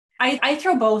I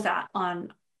throw both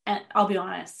on, and I'll be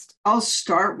honest. I'll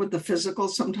start with the physical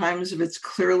sometimes if it's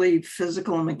clearly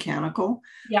physical and mechanical.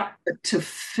 Yeah. But to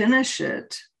finish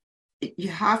it, you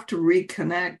have to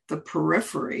reconnect the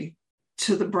periphery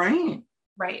to the brain.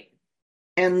 Right.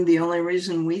 And the only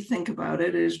reason we think about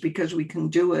it is because we can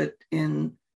do it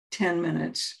in 10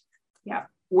 minutes. Yeah.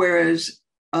 Whereas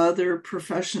other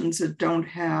professions that don't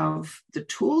have the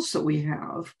tools that we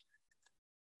have,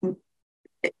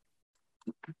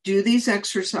 do these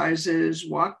exercises,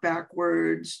 walk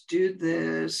backwards, do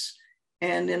this,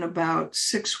 and in about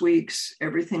 6 weeks,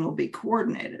 everything will be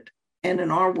coordinated. And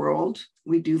in our world,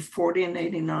 we do 40 and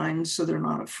 89, so they're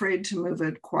not afraid to move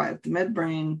it, quiet the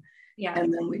midbrain. Yeah.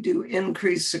 And then we do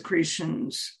increased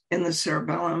secretions in the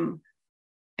cerebellum,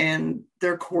 and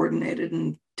they're coordinated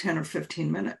in 10 or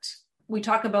 15 minutes. We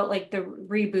talk about like the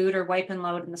reboot or wipe and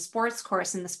load in the sports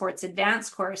course, in the sports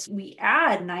advanced course. We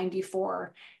add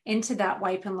 94 into that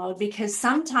wipe and load because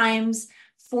sometimes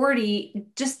 40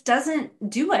 just doesn't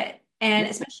do it. And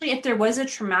especially if there was a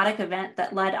traumatic event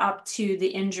that led up to the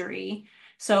injury.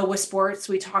 So with sports,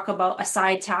 we talk about a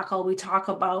side tackle. We talk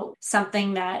about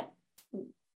something that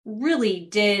really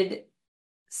did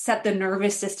set the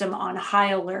nervous system on high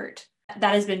alert.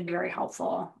 That has been very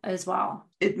helpful as well.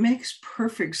 It makes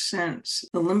perfect sense.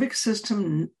 The limbic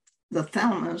system, the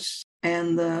thalamus,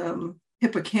 and the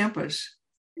hippocampus,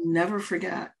 never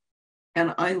forget.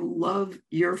 And I love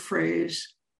your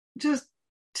phrase, just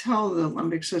tell the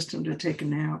limbic system to take a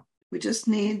nap. We just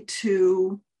need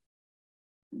to,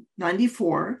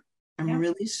 94, I'm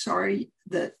really sorry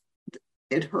that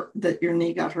it hurt, that your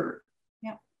knee got hurt.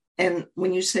 And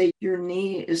when you say your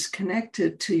knee is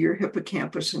connected to your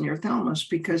hippocampus and your thalamus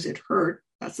because it hurt,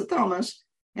 that's the thalamus,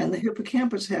 and the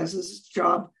hippocampus has its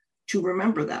job to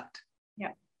remember that.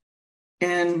 Yeah.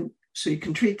 And so you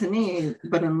can treat the knee,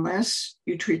 but unless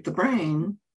you treat the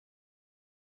brain,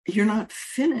 you're not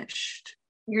finished.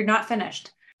 You're not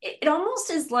finished. It almost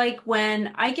is like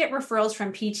when I get referrals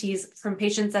from PTs, from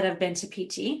patients that have been to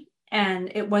PT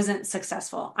and it wasn't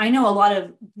successful. I know a lot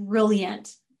of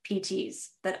brilliant PTs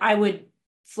that I would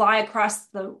fly across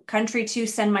the country to,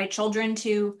 send my children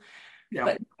to,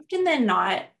 but often than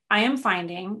not, I am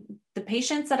finding the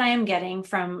patients that I am getting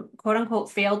from quote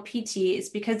unquote failed PT is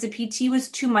because the PT was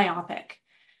too myopic.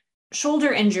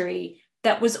 Shoulder injury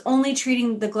that was only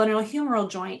treating the glenohumeral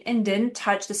joint and didn't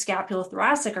touch the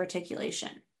scapulothoracic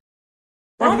articulation.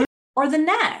 Or the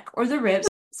neck or the ribs.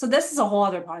 So this is a whole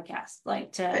other podcast,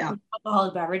 like to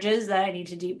alcoholic beverages that I need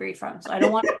to debrief from. So I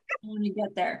don't want to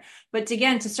get there. But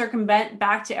again, to circumvent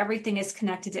back to everything is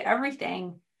connected to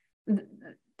everything.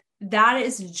 That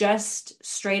is just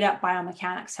straight up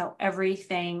biomechanics, how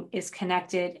everything is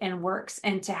connected and works.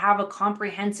 And to have a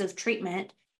comprehensive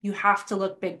treatment You have to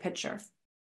look big picture.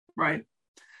 Right.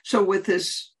 So with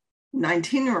this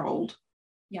 19-year-old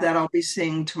that I'll be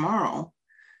seeing tomorrow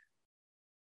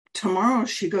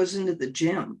she goes into the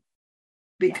gym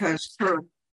because her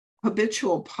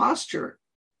habitual posture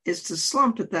is to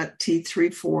slump at that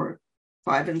T3, 4,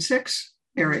 5, and 6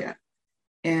 area.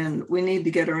 And we need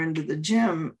to get her into the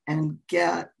gym and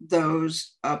get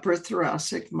those upper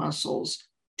thoracic muscles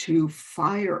to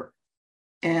fire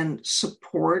and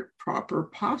support proper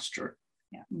posture.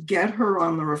 Get her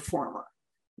on the reformer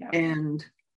and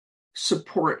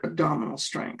support abdominal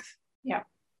strength.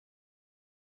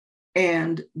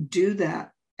 And do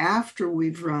that after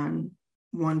we've run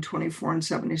 124 and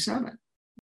 77.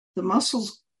 The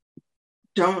muscles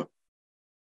don't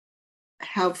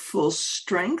have full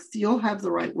strength. You'll have the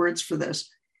right words for this.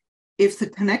 If the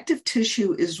connective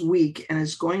tissue is weak and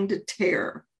is going to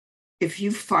tear, if you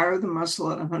fire the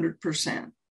muscle at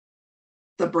 100%,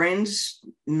 the brain's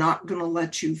not going to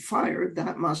let you fire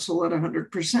that muscle at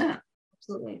 100%.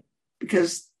 Absolutely.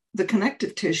 Because the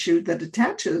connective tissue that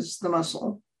attaches the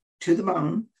muscle to the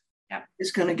bone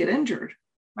is going to get injured.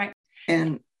 Right.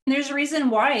 And there's a reason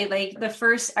why, like, the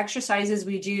first exercises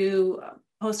we do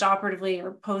post-operatively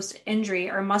or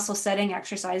post-injury or muscle setting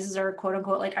exercises are quote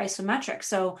unquote like isometric.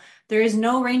 So there is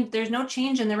no range, there's no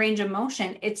change in the range of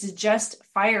motion. It's just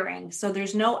firing. So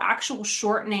there's no actual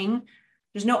shortening.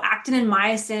 There's no actin and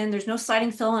myosin. There's no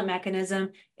sliding filament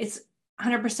mechanism. It's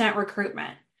 100%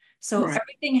 recruitment. So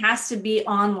everything has to be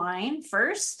online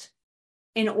first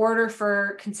in order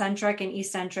for concentric and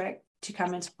eccentric to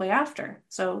come into play after.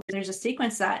 So there's a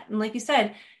sequence that, and like you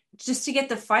said, just to get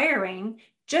the firing,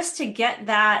 just to get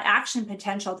that action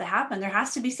potential to happen, there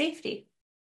has to be safety.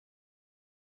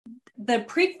 The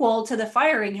prequel to the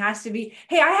firing has to be,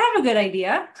 hey, I have a good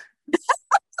idea.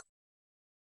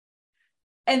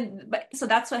 So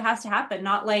that's what has to happen.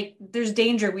 Not like there's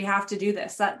danger, we have to do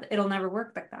this. That it'll never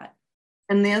work like that.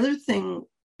 And the other thing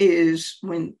is,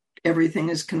 when everything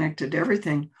is connected to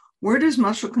everything, where does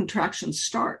muscle contraction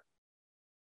start?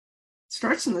 It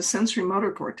starts in the sensory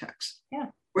motor cortex.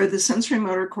 Where the sensory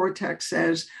motor cortex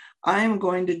says, I am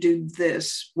going to do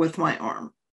this with my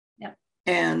arm.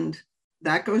 And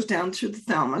that goes down through the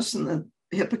thalamus and the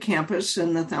hippocampus,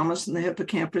 and the thalamus and the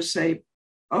hippocampus say,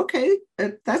 okay,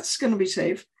 that's going to be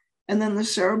safe. And then the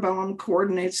cerebellum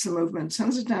coordinates the movement,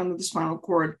 sends it down to the spinal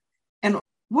cord. And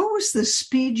what was the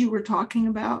speed you were talking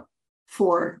about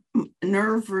for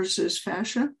nerve versus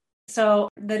fascia? So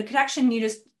the connection you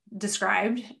just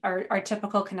described, our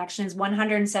typical connection, is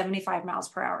 175 miles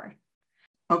per hour.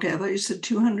 Okay, I thought you said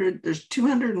 200. There's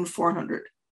 200 and 400.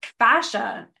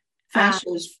 Fascia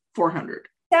is 400.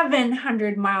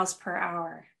 700 miles per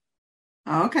hour.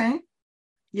 Okay.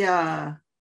 Yeah.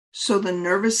 So the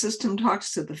nervous system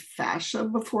talks to the fascia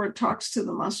before it talks to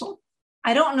the muscle?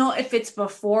 I don't know if it's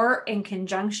before, in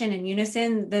conjunction, in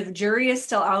unison. The jury is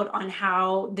still out on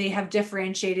how they have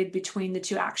differentiated between the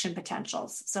two action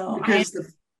potentials. So because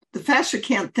the fascia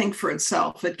can't think for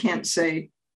itself. It can't say.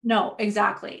 No,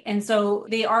 exactly. And so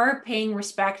they are paying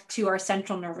respect to our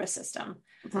central nervous system.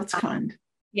 That's kind.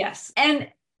 Yes. And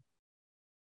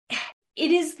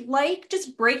it is like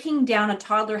just breaking down a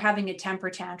toddler having a temper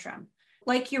tantrum.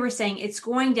 Like you were saying, it's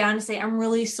going down to say, I'm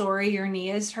really sorry your knee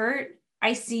is hurt.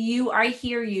 I see you. I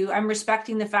hear you. I'm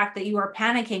respecting the fact that you are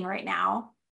panicking right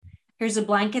now. Here's a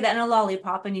blanket and a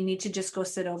lollipop, and you need to just go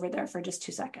sit over there for just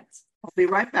 2 seconds. I'll be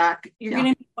right back. You're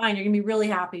going to be fine. You're going to be really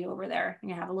happy over there. You're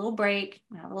going to have a little break,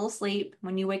 have a little sleep.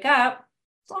 When you wake up,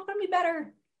 it's all going to be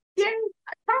better. Yay,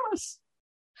 I promise.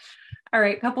 All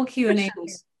right, couple Q&A.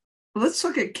 Let's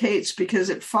look at Kate's, because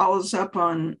it follows up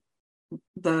on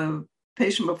the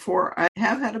patient before. I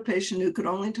have had a patient who could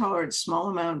only tolerate small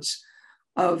amounts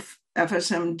of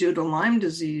FSM due to Lyme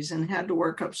disease and had to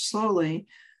work up slowly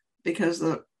because of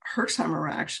the Herxheimer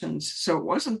reactions. So it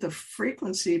wasn't the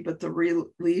frequency, but the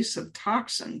release of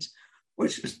toxins,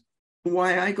 which is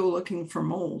why I go looking for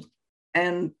mold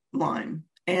and Lyme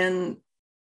and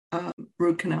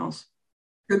root canals.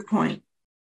 Good point.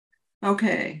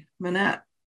 Okay, Manette.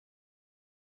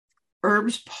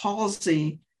 Erb's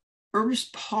palsy. Erb's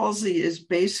palsy is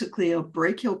basically a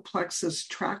brachial plexus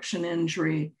traction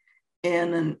injury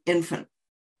in an infant.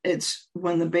 It's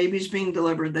when the baby's being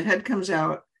delivered, the head comes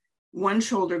out, one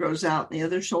shoulder goes out, and the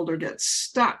other shoulder gets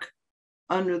stuck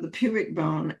under the pubic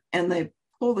bone, and they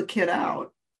pull the kid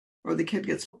out, or the kid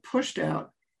gets pushed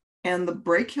out, and the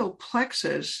brachial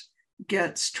plexus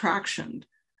gets tractioned.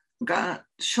 Got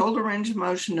shoulder range of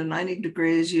motion to 90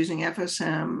 degrees using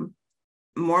FSM,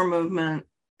 more movement,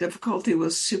 difficulty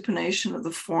with supination of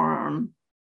the forearm.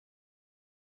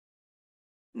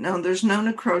 No, there's no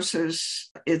necrosis.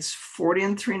 It's 40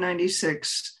 and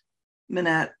 396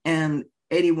 minute and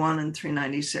 81 and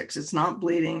 396. It's not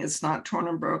bleeding. It's not torn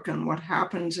and broken. What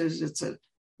happens is it's a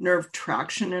nerve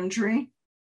traction injury.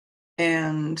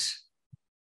 And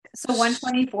so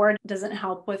 124 doesn't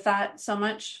help with that so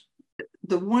much?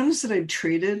 The ones that I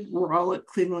treated were all at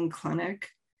Cleveland Clinic.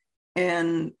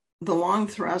 And the long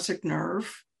thoracic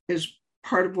nerve is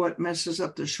part of what messes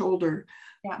up the shoulder.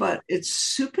 Yeah. But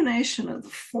it's supination of the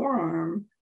forearm,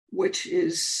 which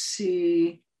is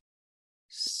C7.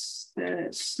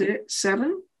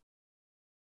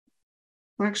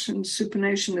 Flexion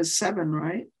supination is 7,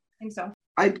 right? I think so.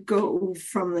 I'd go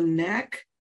from the neck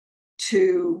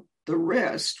to the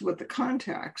wrist with the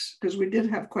contacts, because we did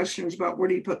have questions about where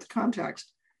do you put the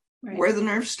contacts, right, where the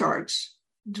nerve starts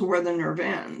to where the nerve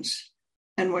ends.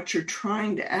 And what you're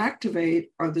trying to activate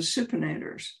are the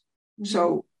supinators. Mm-hmm.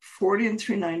 So 40 and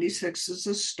 396 is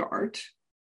a start.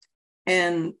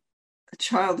 And a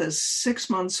child is 6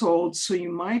 months old, so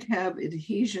you might have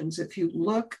adhesions. If you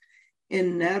look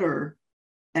in Netter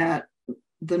at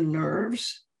the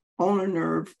nerves, ulnar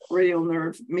nerve, radial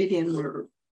nerve, median nerve,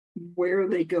 where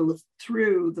they go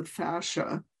through the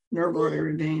fascia, nerve,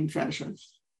 artery, vein, fascia.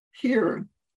 Here,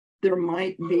 there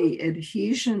might be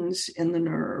adhesions in the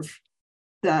nerve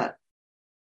that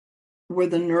where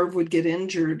the nerve would get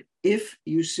injured if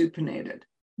you supinated.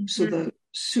 Mm-hmm. So the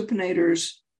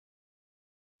supinators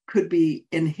could be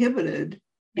inhibited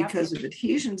because of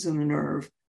adhesions in the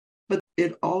nerve, but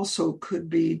it also could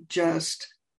be just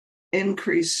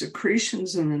increased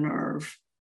secretions in the nerve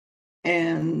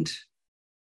and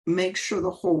make sure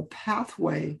the whole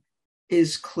pathway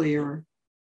is clear.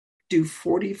 Do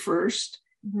 40 first,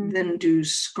 then do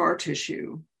scar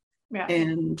tissue. Yeah.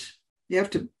 And you have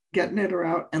to get Netter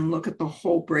out and look at the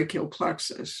whole brachial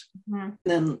plexus. Mm-hmm.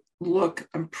 Then look,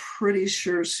 I'm pretty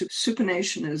sure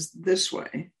supination is this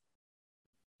way.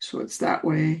 So it's that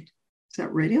way. Is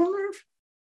that radial nerve?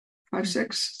 5,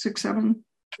 6, 6, 7?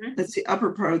 Mm-hmm. That's the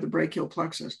upper part of the brachial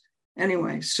plexus.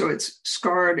 Anyway, so it's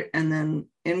scarred and then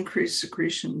increased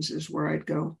secretions is where I'd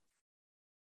go.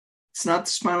 It's not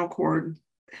the spinal cord.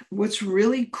 What's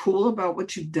really cool about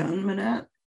what you've done, Manette,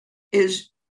 is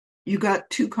you got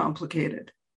too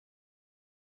complicated.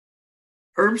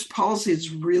 Erb's palsy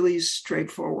is really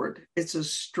straightforward. It's a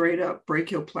straight up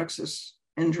brachial plexus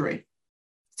injury.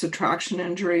 It's a traction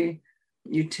injury.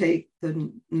 You take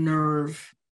the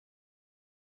nerve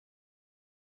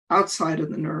outside of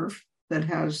the nerve that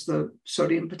has the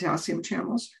sodium potassium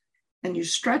channels, and you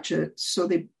stretch it so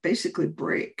they basically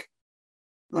break.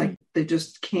 Like they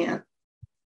just can't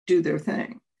do their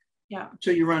thing. Yeah.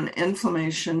 So you run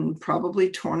inflammation, probably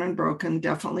torn and broken,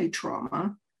 definitely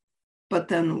trauma. But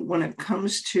then when it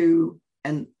comes to,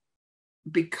 and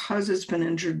because it's been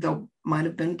injured, there might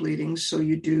have been bleeding. So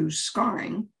you do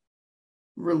scarring,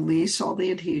 release all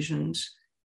the adhesions,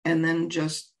 and then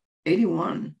just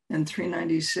 81 and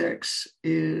 396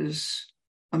 is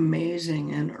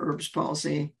amazing in Erb's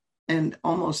palsy and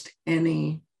almost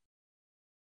any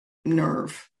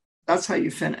nerve. That's how you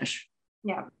finish.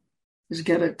 Yeah. Is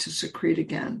get it to secrete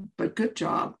again. But good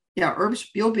job. Yeah, Erb's,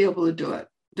 you'll be able to do it.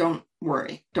 Don't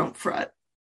worry. Don't fret.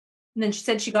 And then she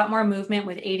said she got more movement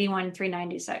with 81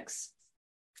 396.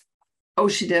 Oh,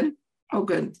 she did? Oh,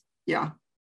 good. Yeah.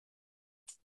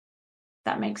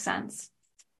 That makes sense.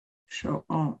 So,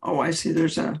 I see.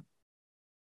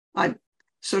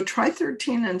 So try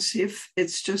 13 and see if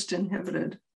it's just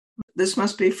inhibited. This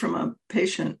must be from a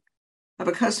patient of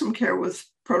a custom care with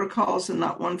protocols and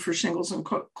not one for shingles and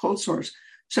cold sores.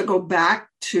 So go back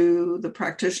to the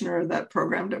practitioner that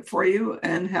programmed it for you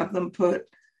and have them put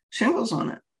shingles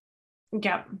on it.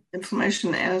 Yeah.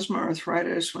 Inflammation, asthma,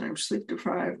 arthritis, when I'm sleep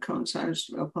deprived, coincides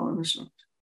with alcoholism.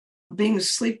 Being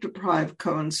sleep deprived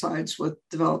coincides with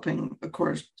developing a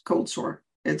cold sore.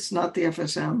 It's not the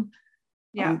FSM.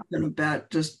 Yeah. I'm going to bet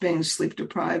just being sleep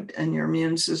deprived and your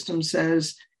immune system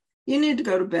says, you need to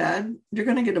go to bed. You're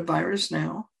going to get a virus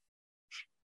now.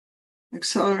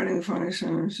 Accelerating the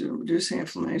formation, reducing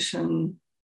inflammation.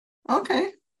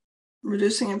 Okay.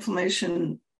 Reducing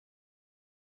inflammation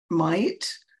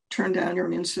might turn down your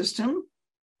immune system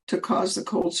to cause the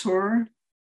cold sore.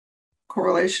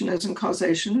 Correlation isn't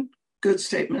causation. Good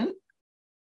statement.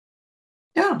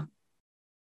 Yeah.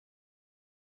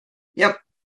 Yep.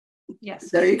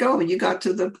 Yes. There you go. You got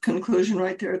to the conclusion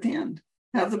right there at the end.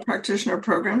 Have the practitioner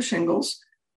program shingles.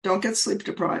 Don't get sleep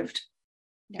deprived.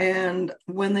 Yeah. And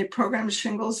when they program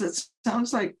shingles, it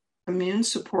sounds like immune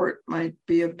support might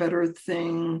be a better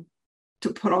thing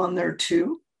to put on there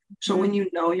too. So when you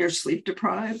know you're sleep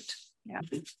deprived,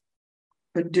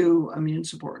 but do immune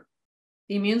support.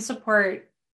 The immune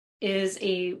support is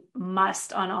a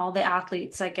must on all the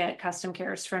athletes that get custom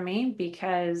cares from me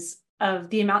because of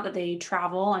the amount that they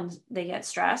travel and they get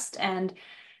stressed, and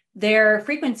their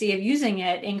frequency of using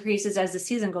it increases as the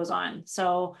season goes on.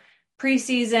 So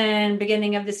preseason,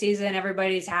 beginning of the season,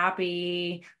 everybody's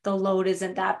happy. The load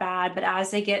isn't that bad. But as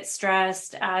they get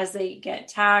stressed, as they get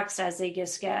taxed, as they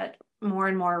just get more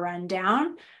and more run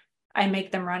down, I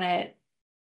make them run it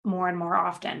more and more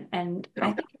often. And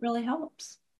I think it really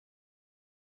helps.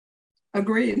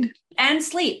 Agreed. And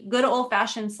sleep, good old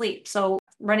fashioned sleep. So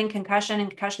running concussion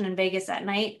in Vegas at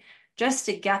night, just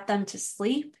to get them to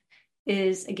sleep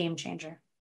is a game changer.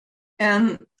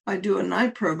 And I do a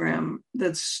night program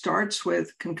that starts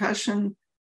with concussion,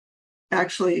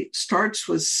 actually starts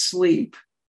with sleep.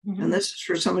 Mm-hmm. And this is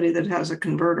for somebody that has a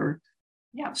converter.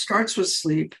 Yeah. Starts with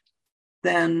sleep,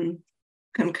 then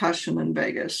concussion in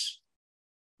Vegas.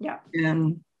 Yeah.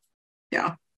 And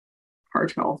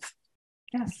heart health.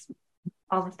 Yes.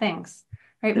 All the things.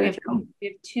 Right. We have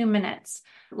 2 minutes.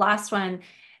 Last one.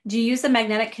 Do you use the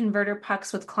magnetic converter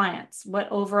pucks with clients?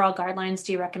 What overall guidelines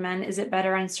do you recommend? Is it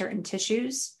better on certain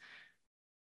tissues?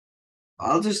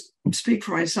 I'll just speak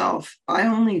for myself. I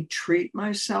only treat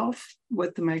myself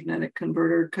with the magnetic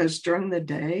converter because during the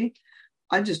day,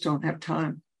 I just don't have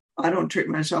time. I don't treat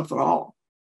myself at all.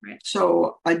 Right.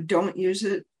 So I don't use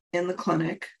it in the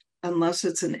clinic unless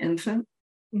it's an infant,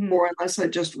 mm-hmm. or unless I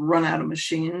just run out of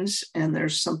machines and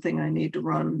there's something I need to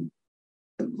run,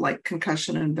 like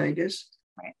concussion in Vegas.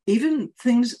 Right. Even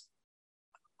things,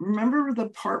 remember the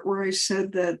part where I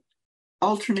said that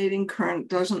alternating current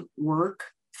doesn't work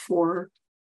for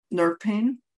nerve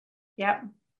pain? Yep.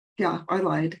 Yeah, I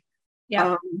lied.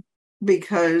 Yeah.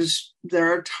 Because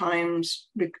there are times,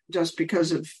 just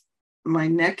because of my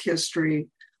neck history,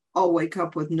 I'll wake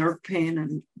up with nerve pain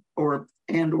and or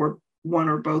one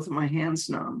or both of my hands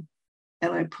numb.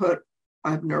 And I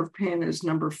have nerve pain as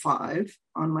number 5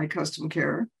 on my custom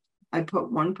care. I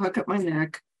put one puck at my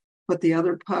neck, put the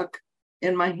other puck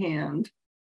in my hand,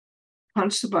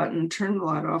 punch the button, turn the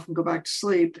light off, and go back to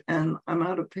sleep. And I'm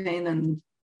out of pain and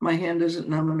my hand isn't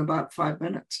numb in about 5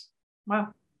 minutes.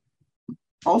 Wow.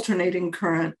 Alternating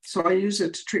current. So I use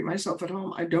it to treat myself at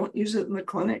home. I don't use it in the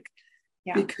clinic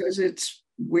because it's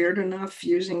weird enough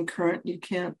using current. You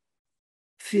can't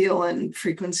feel and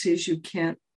frequencies you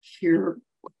can't hear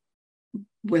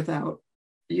without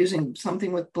using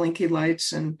something with blinky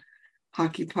lights and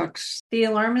hockey pucks. The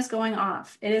alarm is going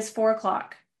off. It is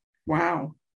 4:00.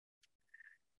 Wow.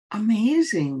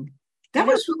 Amazing. That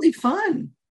was really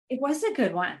fun. It was a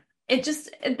good one.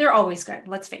 They're always good.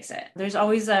 Let's face it. There's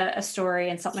always a story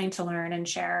and something to learn and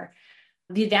share.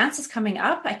 The advance is coming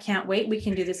up. I can't wait. We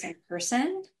can do this in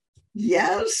person.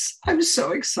 Yes. I'm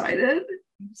so excited.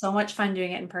 So much fun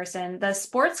doing it in person. The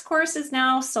sports course is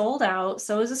now sold out.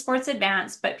 So is the sports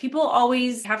advance, but people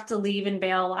always have to leave and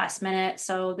bail last minute.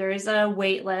 So there is a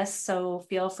wait list. So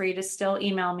feel free to still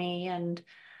email me. And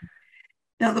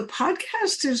now the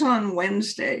podcast is on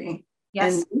Wednesday.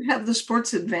 Yes. And you have the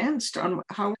sports advanced on.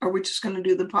 How are we just going to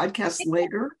do the podcast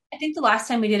later? I think the last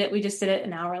time we did it, we just did it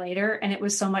an hour later, and it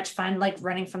was so much fun, like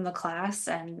running from the class.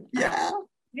 And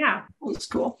yeah, that's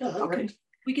cool. Okay.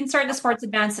 We can start the sports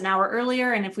advance an hour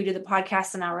earlier, and if we do the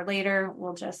podcast an hour later,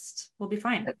 we'll be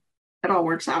fine. It all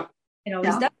works out. It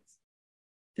always does.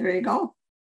 There you go.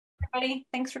 Everybody,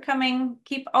 thanks for coming.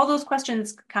 Keep all those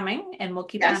questions coming, and we'll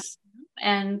keep asking them,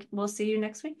 and we'll see you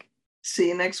next week. See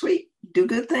you next week. Do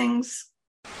good things.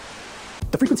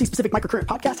 The Frequency Specific Microcurrent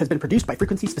podcast has been produced by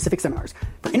Frequency Specific Seminars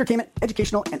for entertainment,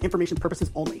 educational, and information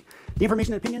purposes only. The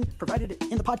information and opinion provided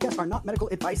in the podcast are not medical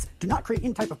advice, do not create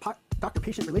any type of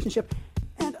doctor-patient relationship,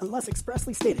 and unless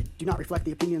expressly stated, do not reflect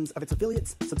the opinions of its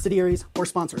affiliates, subsidiaries, or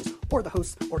sponsors, or the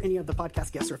hosts, or any of the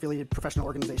podcast guests or affiliated professional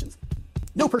organizations.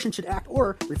 No person should act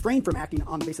or refrain from acting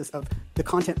on the basis of the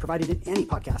content provided in any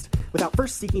podcast without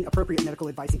first seeking appropriate medical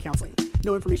advice and counseling.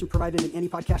 No information provided in any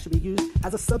podcast should be used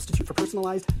as a substitute for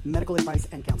personalized medical advice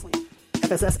and counseling.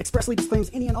 FSS expressly disclaims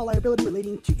any and all liability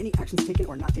relating to any actions taken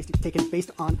or not taken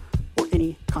based on or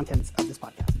any contents of this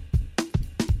podcast.